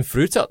forbidden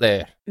fruit out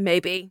there.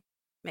 Maybe.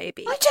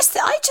 I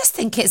just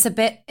think it's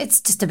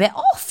just a bit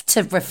off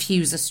to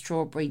refuse a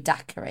strawberry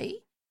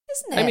daiquiri,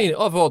 isn't it? I mean,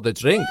 of all the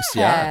drinks,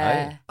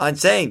 yeah. I'm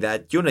saying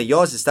that, Juna,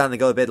 yours is starting to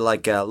go a bit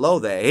like low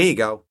there. Here you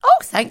go. Oh,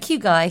 thank you,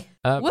 Guy.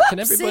 Can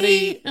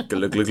everybody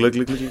Glug, glug, glug,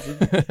 glug, glug,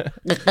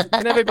 glug.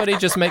 can everybody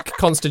just make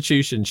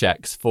constitution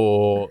checks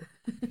for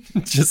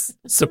just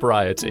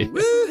sobriety?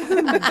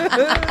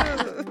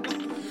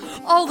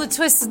 All the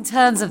twists and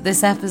turns of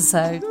this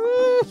episode.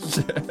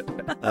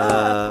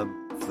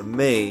 For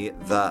me,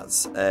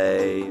 that's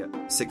a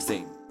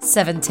 16.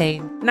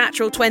 17.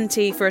 Natural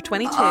 20 for a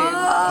 22. Look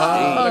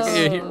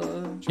at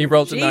you. He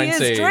rolled a 19.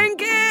 She is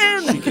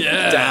drinking!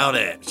 Down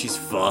it. She's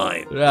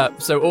fine. Yeah,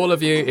 so all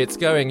of you, it's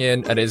going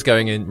in, and it's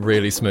going in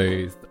really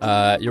smooth.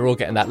 You're all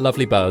getting that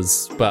lovely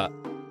buzz, but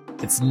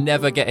it's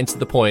never getting to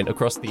the point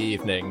across the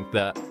evening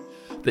that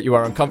you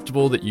are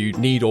uncomfortable, that you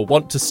need or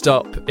want to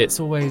stop. It's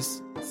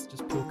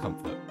just pure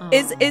comfort.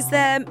 Is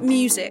there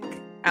music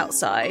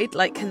outside?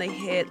 Like, can they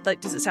hear, like,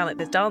 does it sound like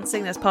there's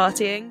dancing, there's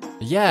partying?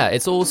 Yeah,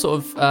 it's all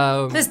sort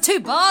of... There's 2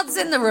 bards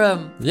in the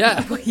room.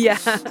 Yeah. Yeah.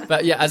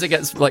 But yeah, as it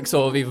gets like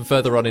sort of even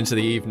further on into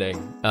the evening,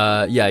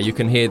 you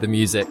can hear the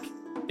music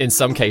in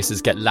some cases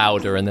get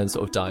louder and then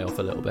sort of die off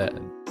a little bit.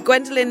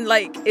 Gwendolyn,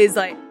 is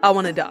like, I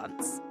want to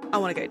dance. I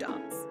want to go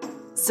dance.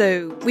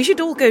 So we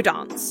should all go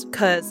dance,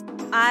 because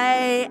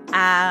I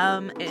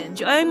am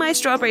enjoying my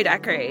strawberry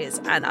daiquiris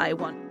and I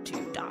want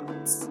to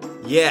dance.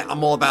 Yeah,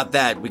 I'm all about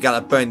that. We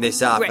gotta burn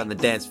this off Great. on the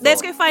dance floor.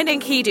 Let's go find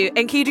Enkidu.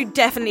 Enkidu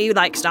definitely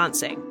likes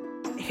dancing.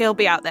 He'll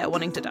be out there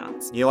wanting to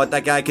dance. You know what?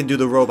 That guy can do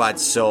the robot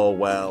so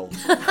well.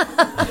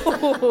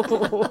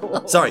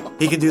 Sorry,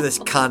 he can do this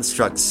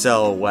construct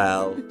so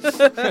well.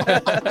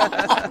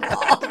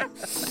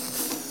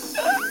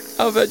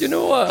 Oh, but you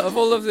know what? Of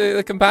all of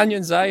the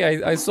companions,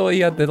 I saw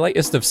he had the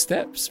lightest of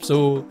steps.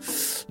 So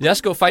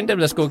let's go find him.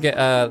 Let's go get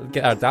our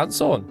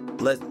dance on.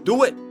 Let's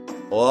do it.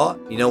 Or,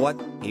 you know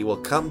what? He will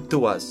come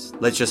to us.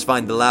 Let's just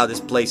find the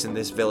loudest place in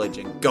this village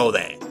and go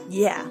there.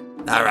 Yeah.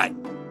 All right.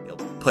 He'll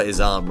put his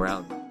arm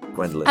around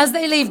Gwendolyn. As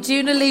they leave,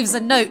 Juna leaves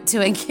a note to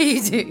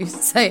Enkidu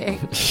saying,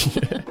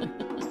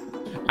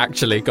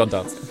 Actually, gone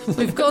dancing.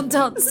 we've gone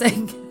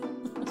dancing.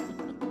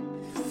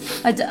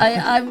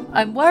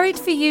 I'm worried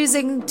for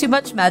using too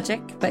much magic,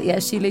 but yeah,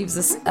 she leaves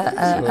us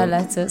a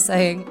letter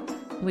saying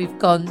we've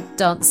gone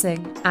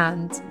dancing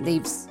and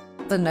leaves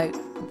the note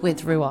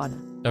with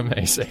Ruana.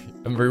 Amazing.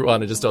 And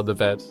Ruana just on the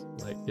bed,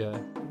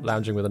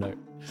 lounging with a note.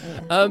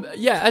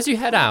 As you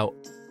head out,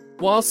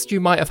 whilst you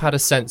might have had a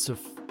sense of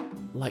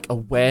like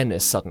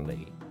awareness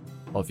suddenly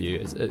of you,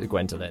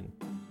 Gwendolyn.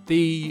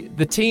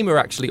 The team are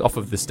actually off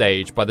of the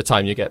stage by the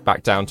time you get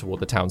back down toward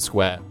the town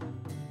square.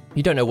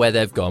 You don't know where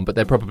they've gone, but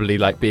they're probably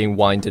like being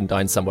wined and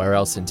dined somewhere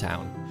else in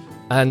town.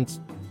 And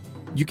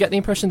you get the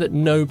impression that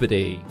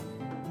nobody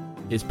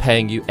is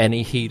paying you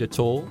any heed at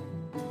all.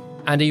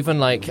 And even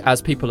like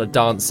as people are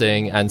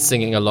dancing and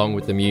singing along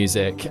with the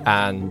music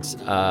and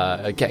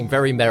getting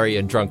very merry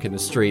and drunk in the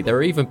street, there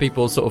are even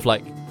people sort of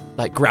like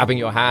grabbing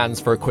your hands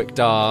for a quick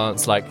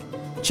dance, like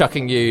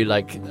chucking you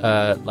like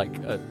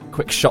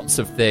quick shots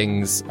of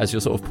things as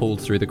you're sort of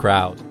pulled through the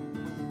crowd.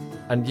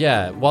 And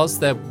yeah, whilst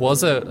there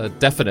was a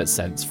definite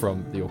sense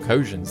from the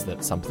Orcosians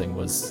that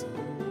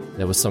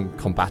there was some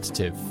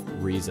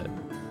combative reason,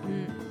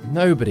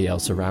 nobody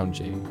else around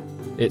you.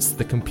 It's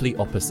the complete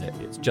opposite.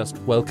 It's just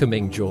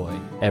welcoming joy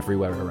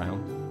everywhere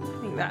around.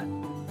 I think that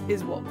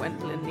is what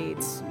Gwendolyn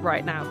needs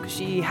right now, because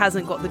she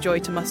hasn't got the joy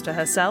to muster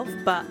herself,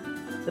 but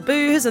the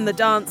booze and the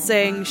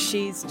dancing,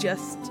 she's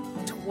just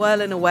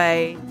twirling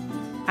away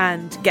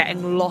and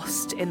getting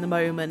lost in the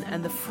moment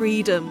and the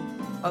freedom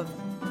of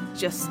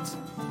just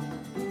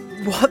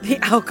what the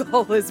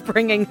alcohol is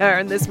bringing her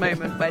in this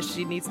moment where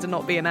she needs to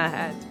not be in her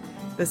head.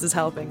 This is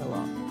helping a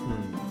lot.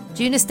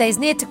 Juna stays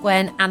near to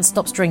Gwen and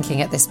stops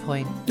drinking at this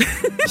point.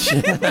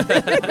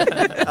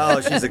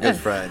 Oh, she's a good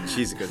friend.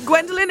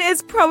 Gwendolyn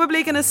is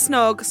probably going to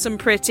snog some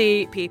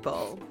pretty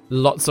people.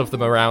 Lots of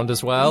them around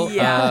as well.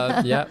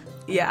 Yeah. Yeah.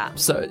 Yeah.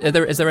 So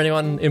is there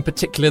anyone in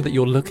particular that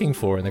you're looking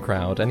for in the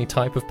crowd? Any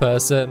type of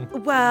person?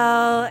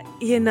 Well,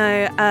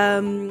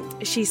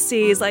 she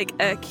sees like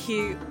a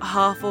cute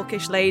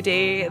half-orcish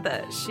lady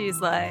that she's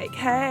like,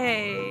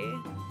 hey,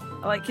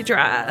 I like your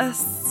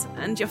dress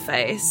and your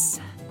face.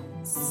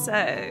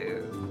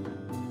 So,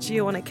 do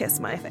you want to kiss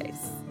my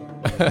face?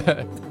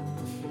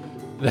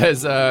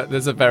 There's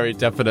a very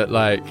definite,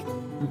 like,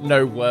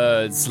 no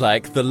words,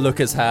 like, the look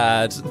has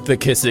had, the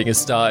kissing has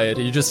started,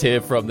 and you just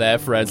hear from their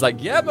friends,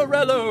 like, yeah,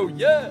 Morello,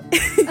 yeah!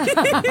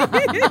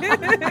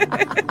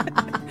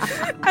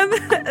 and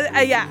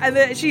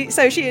then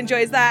she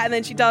enjoys that, and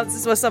then she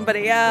dances with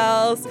somebody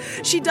else.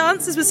 She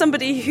dances with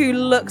somebody who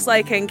looks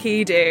like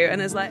Enkidu,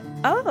 and is like,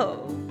 oh,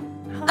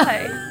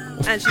 hi.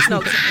 And she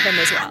snogs him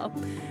as well.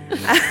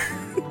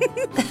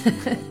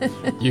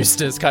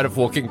 Eustace kind of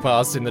walking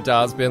past in the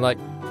dance, being like,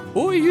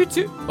 "Oh, you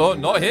two? Oh,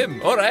 not him.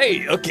 All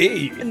right,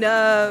 okay.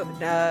 No.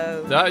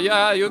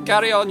 Yeah, you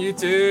carry on, you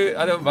two.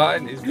 I don't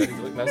mind. He's got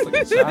his nice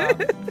looking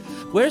shot.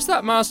 Where's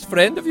that masked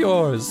friend of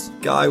yours?"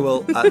 Guy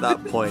will, at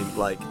that point,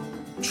 like,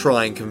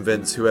 try and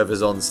convince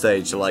whoever's on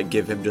stage to, like,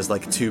 give him just,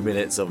 like, 2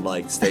 minutes of,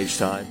 like, stage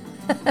time.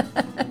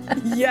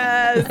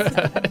 Yes.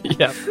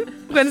 Yep.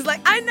 Gwen's like,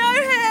 I know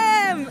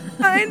him.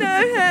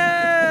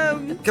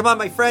 Come on,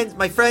 my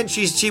friend.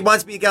 She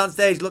wants me to get on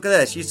stage. Look at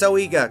this. She's so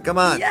eager. Come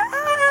on. Yeah,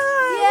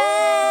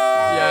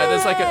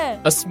 there's like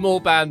a small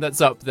band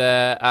that's up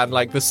there, and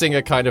like the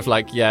singer kind of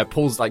like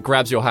pulls, like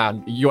grabs your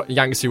hand,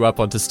 yanks you up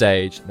onto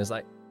stage, and is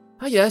like,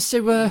 "Oh yeah,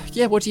 so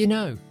what do you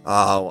know?"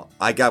 Oh,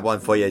 I got one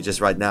for you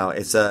just right now.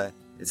 It's a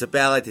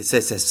ballad. It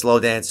says a slow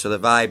dance for the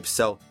vibe.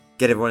 So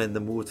get everyone in the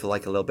mood for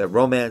like a little bit of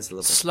romance, a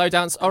little bit slow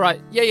dance. All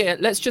right, yeah.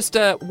 Let's just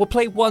we'll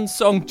play one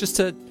song just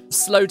to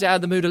slow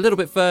down the mood a little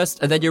bit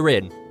first, and then you're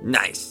in.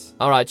 Nice.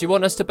 All right, do you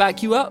want us to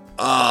back you up?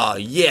 Oh,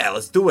 yeah,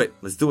 let's do it.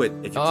 If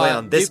you play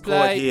on this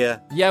chord here.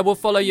 Yeah, we'll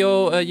follow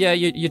your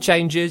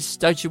changes,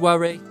 don't you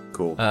worry.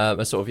 Cool.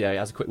 As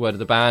a quick word of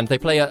the band. They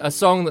play a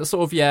song that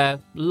sort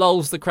of,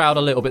 lulls the crowd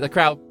a little bit. The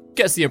crowd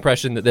gets the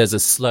impression that there's a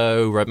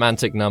slow,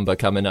 romantic number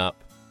coming up.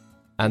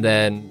 And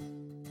then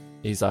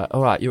he's like,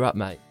 all right, you're up,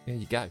 mate. Here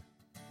you go.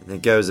 And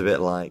it goes a bit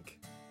like...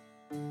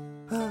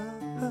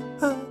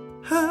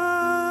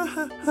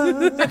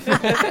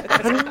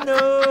 I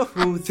know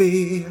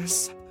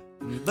this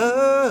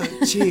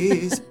much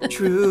is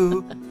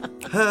true.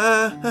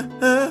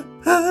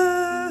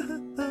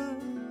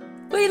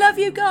 We love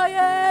you,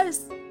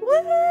 guys!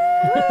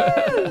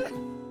 Woo!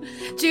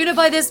 Juna,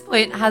 by this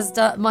point, has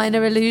done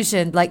minor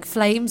illusion, like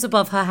flames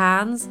above her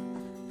hands,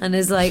 and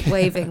is like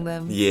waving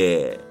them.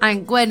 Yeah.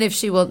 And Gwen, if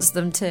she wants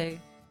them too.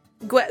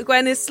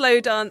 Gwen is slow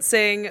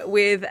dancing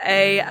with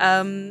a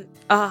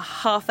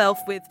half elf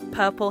with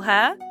purple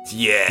hair.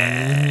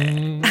 Yeah.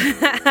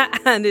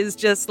 And is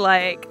just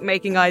like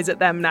making eyes at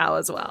them now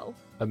as well.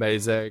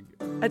 Amazing.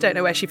 I don't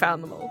know where she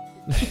found them all.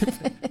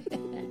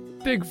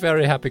 Big,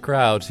 very happy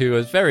crowd who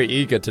is very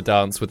eager to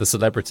dance with a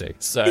celebrity.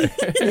 So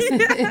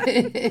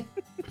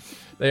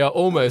they are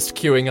almost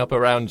queuing up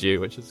around you,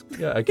 which is,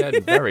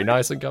 again, very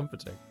nice and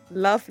comforting.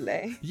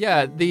 Lovely.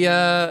 Yeah, the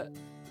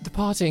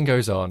partying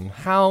goes on.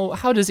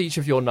 How does each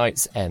of your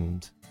nights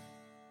end?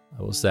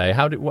 I will say,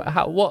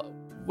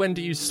 when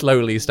do you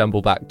slowly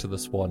stumble back to the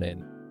Swan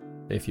Inn,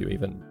 if you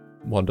even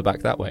wander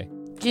back that way?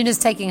 Juna's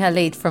taking her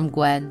lead from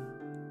Gwen.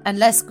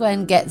 Unless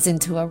Gwen gets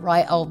into a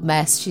right old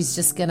mess, she's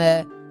just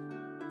gonna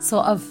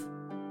sort of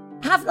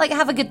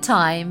have a good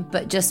time,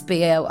 but just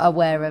be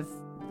aware of,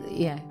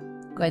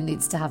 Gwen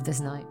needs to have this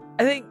night.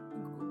 I think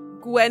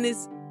Gwen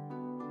is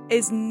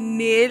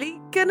nearly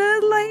gonna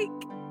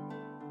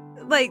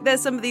like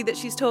there's somebody that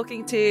she's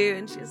talking to,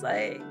 and she's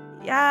like,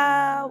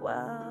 yeah,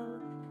 well,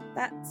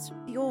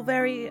 you're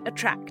very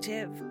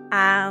attractive,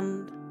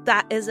 and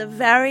that is a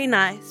very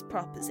nice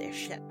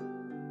proposition.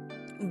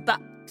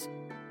 But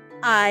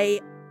I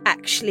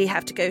actually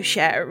have to go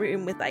share a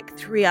room with like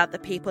 3 other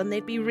people, and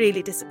they'd be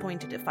really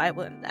disappointed if I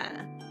weren't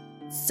there.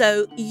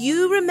 So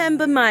you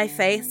remember my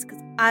face,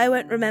 because I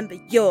won't remember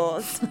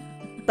yours.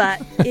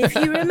 But if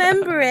you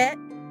remember it,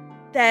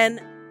 then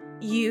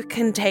you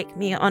can take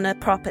me on a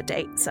proper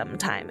date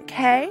sometime,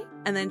 okay?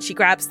 And then she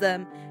grabs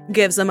them,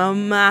 gives them a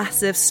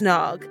massive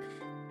snog.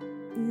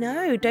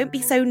 No, don't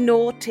be so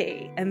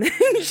naughty. And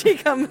then she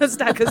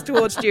staggers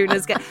towards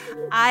Juna's gate.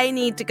 I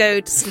need to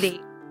go to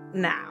sleep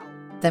now.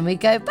 Then we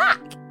go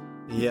back.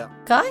 Yeah.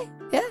 Guy?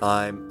 Yeah.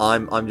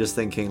 I'm just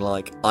thinking,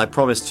 like, I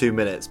promised 2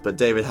 minutes, but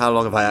David, how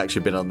long have I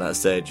actually been on that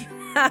stage?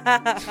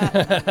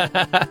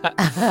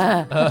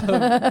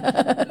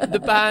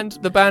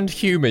 The band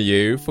humour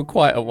you for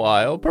quite a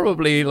while,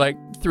 probably like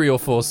 3 or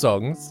 4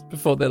 songs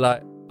before they're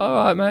like, all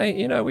right, mate,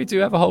 you know, we do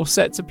have a whole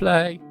set to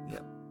play. Yeah.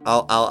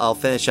 I'll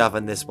finish off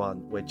on this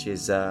one, which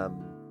is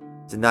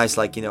it's a nice,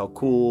 like, you know,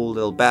 cool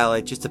little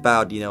ballad just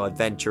about, you know,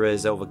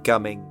 adventurers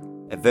overcoming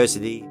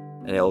adversity,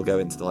 and it'll go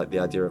into like the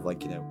idea of,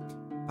 like, you know,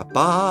 a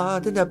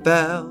bard and a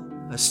bell,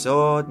 a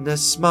sword and a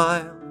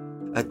smile,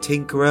 a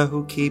tinkerer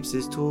who keeps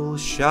his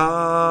tools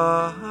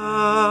sharp,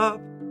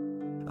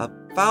 a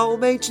foul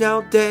mage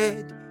now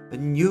dead, a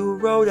new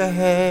road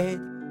ahead,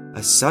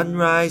 a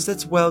sunrise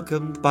that's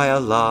welcomed by a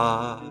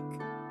lark.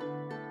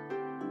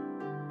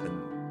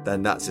 And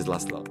then that's his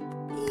last line.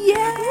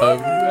 Yeah!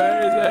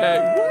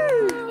 Amazing!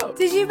 Woo!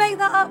 Did you make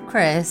that up,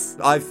 Chris?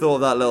 I've thought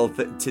that little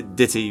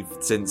ditty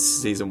since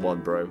season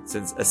 1, bro.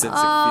 Since a few.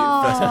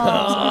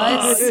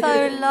 Oh, it's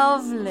so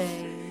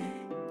lovely.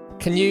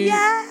 Can you...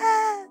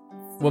 Yes!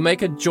 We'll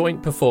make a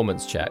joint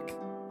performance check.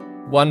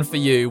 One for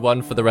you,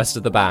 one for the rest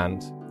of the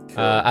band. Cool.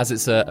 As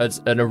it's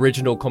an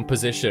original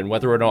composition,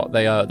 whether or not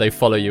they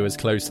follow you as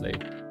closely.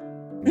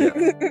 Yeah.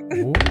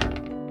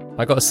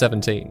 I got a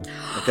 17.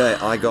 Okay,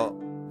 I got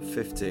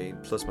 15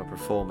 plus my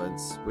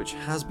performance, which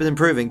has been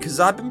improving because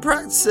I've been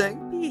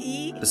practicing.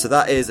 So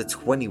that is a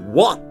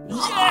 21.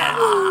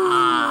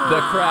 Yeah! The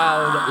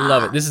crowd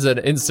love it. This is an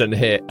instant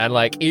hit, and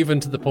like even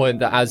to the point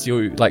that as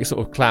you like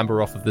sort of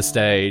clamber off of the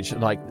stage,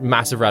 like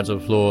massive rounds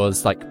of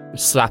applause, like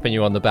slapping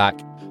you on the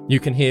back, you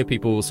can hear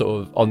people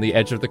sort of on the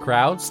edge of the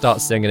crowd start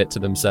singing it to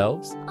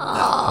themselves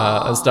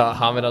and start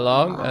humming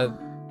along,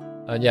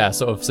 and yeah,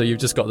 sort of. So you've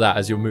just got that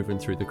as you're moving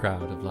through the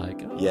crowd of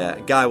like, oh. Yeah,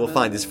 Guy will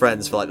find his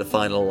friends for like the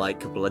final like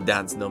couple of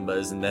dance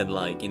numbers, and then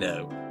like, you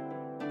know,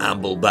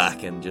 amble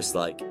back and just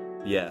like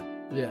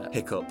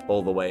hiccup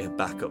all the way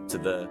back up to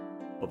the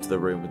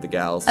room with the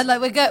gals. And like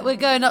we're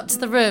going up to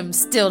the room,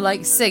 still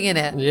like singing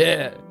it.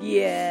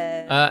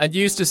 Yeah. And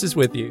Eustace is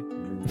with you.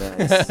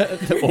 Nice.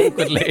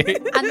 Awkwardly.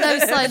 And no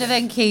sign of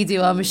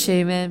Enkidu, I'm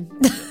assuming.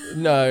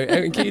 No,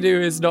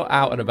 Enkidu is not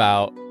out and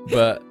about,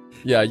 but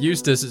yeah,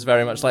 Eustace is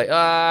very much like,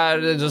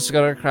 they're just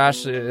gonna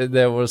crash in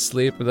there, we'll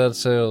sleep, and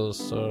that's it.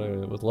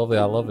 Sorry, it was lovely,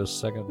 I love this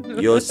second.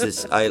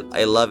 Eustace, I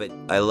love it.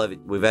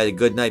 We've had a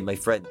good night, my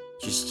friend.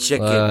 Just check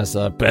in. It's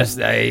the best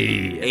day.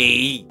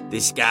 Hey,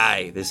 this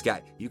guy.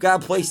 You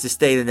got a place to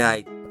stay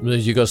tonight?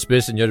 You got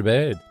space in your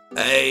bed?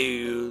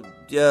 Hey,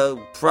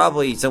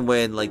 probably somewhere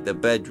in like the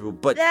bedroom,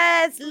 but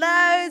there's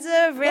loads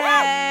of room.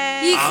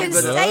 You can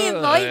stay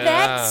in my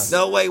bed.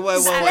 No, wait.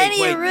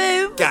 Plenty of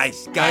room.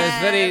 Guys.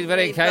 It's very,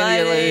 very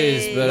kind of you,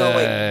 ladies, but no,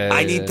 wait.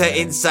 I need to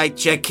inside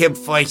check him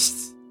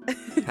first.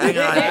 Hang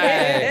on.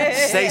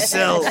 Stay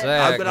still.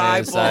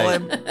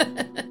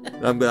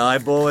 I'm gonna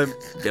eyeball him.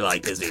 Be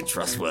like, is he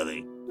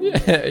trustworthy?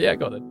 Yeah,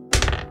 got it.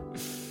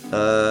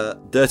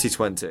 Dirty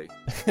 20.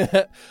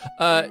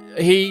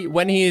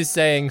 When he is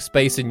saying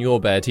space in your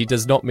bed, he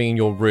does not mean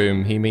your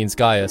room. He means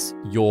Gaius,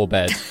 your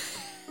bed.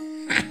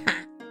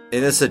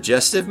 In a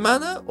suggestive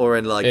manner, or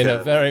in like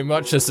a very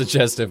much a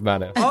suggestive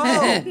manner.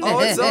 Oh,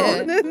 it's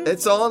on.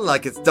 It's on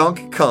like it's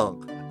Donkey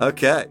Kong.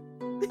 Okay,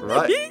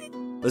 right.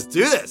 Let's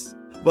do this.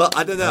 Well,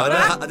 I don't know.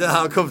 I don't know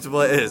how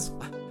comfortable it is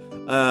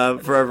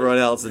for everyone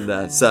else in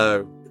there.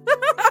 So,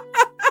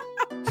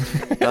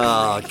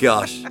 oh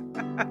gosh.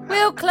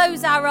 We'll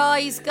close our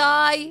eyes,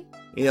 Guy.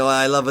 You know,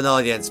 I love an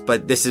audience,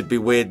 but this would be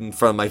weird in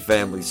front of my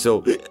family.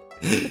 So,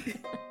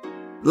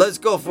 let's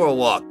go for a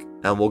walk,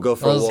 and we'll go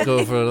for a walk.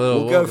 Go for a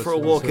little. We'll go for a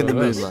walk in the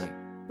moonlight.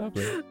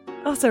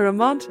 Oh, so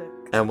romantic.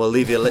 And we'll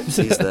leave your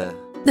ellipses there.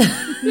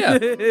 Yeah,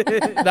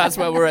 that's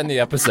where we're in the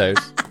episode.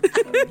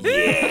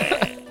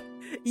 Yeah.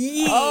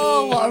 Yeah.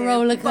 Oh, what a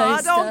roller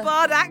coaster. Bard on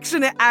bard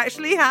action, it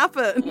actually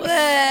happened.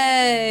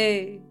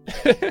 Way.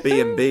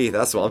 B&B,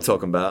 that's what I'm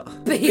talking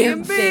about.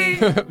 B&B.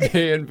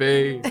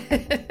 B&B.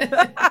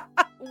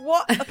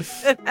 What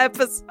an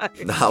episode.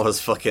 That was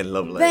fucking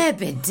lovely.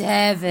 Baby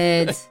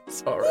David.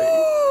 Sorry.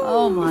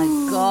 Oh my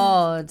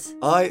God.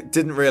 I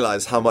didn't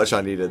realise how much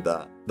I needed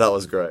that. That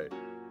was great.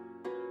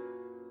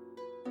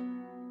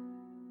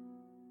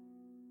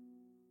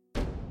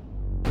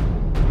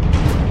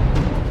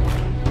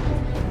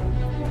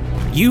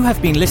 You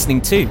have been listening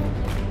to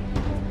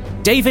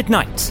David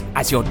Knight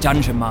as your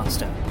Dungeon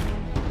Master,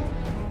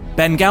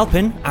 Ben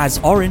Galpin as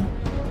Orin,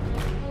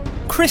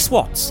 Chris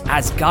Watts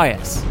as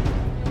Gaius,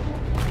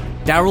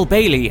 Daryl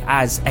Bailey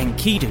as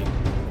Enkidu,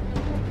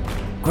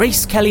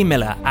 Grace Kelly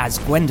Miller as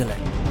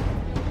Gwendolyn,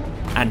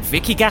 and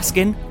Vicky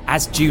Gaskin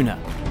as Juna.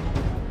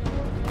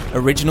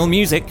 Original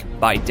music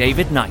by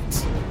David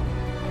Knight.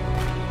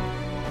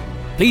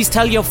 Please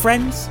tell your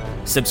friends,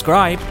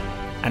 subscribe,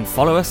 and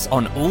follow us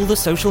on all the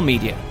social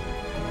media.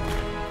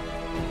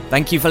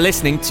 Thank you for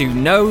listening to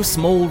No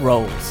Small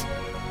Roles.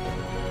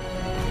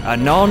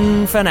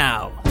 Anon for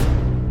now.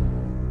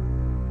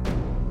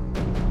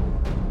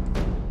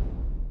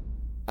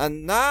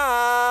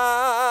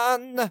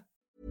 Anon!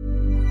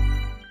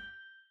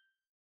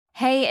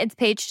 Hey, it's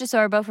Paige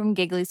DeSorbo from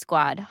Giggly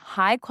Squad.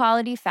 High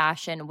quality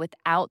fashion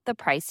without the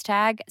price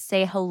tag.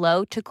 Say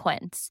hello to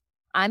Quince.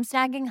 I'm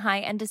snagging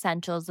high-end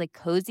essentials like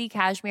cozy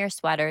cashmere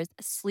sweaters,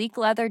 sleek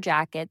leather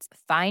jackets,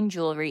 fine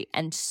jewelry,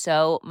 and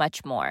so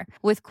much more.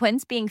 With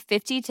Quince being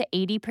 50 to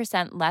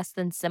 80% less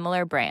than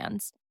similar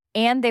brands.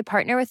 And they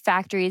partner with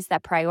factories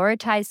that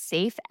prioritize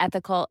safe,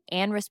 ethical,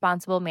 and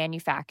responsible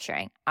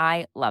manufacturing.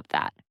 I love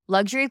that.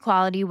 Luxury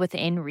quality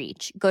within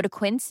reach. Go to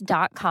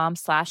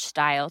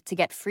quince.com/style to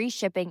get free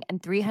shipping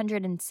and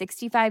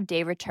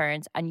 365-day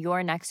returns on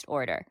your next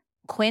order.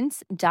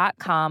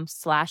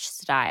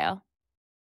 Quince.com/style.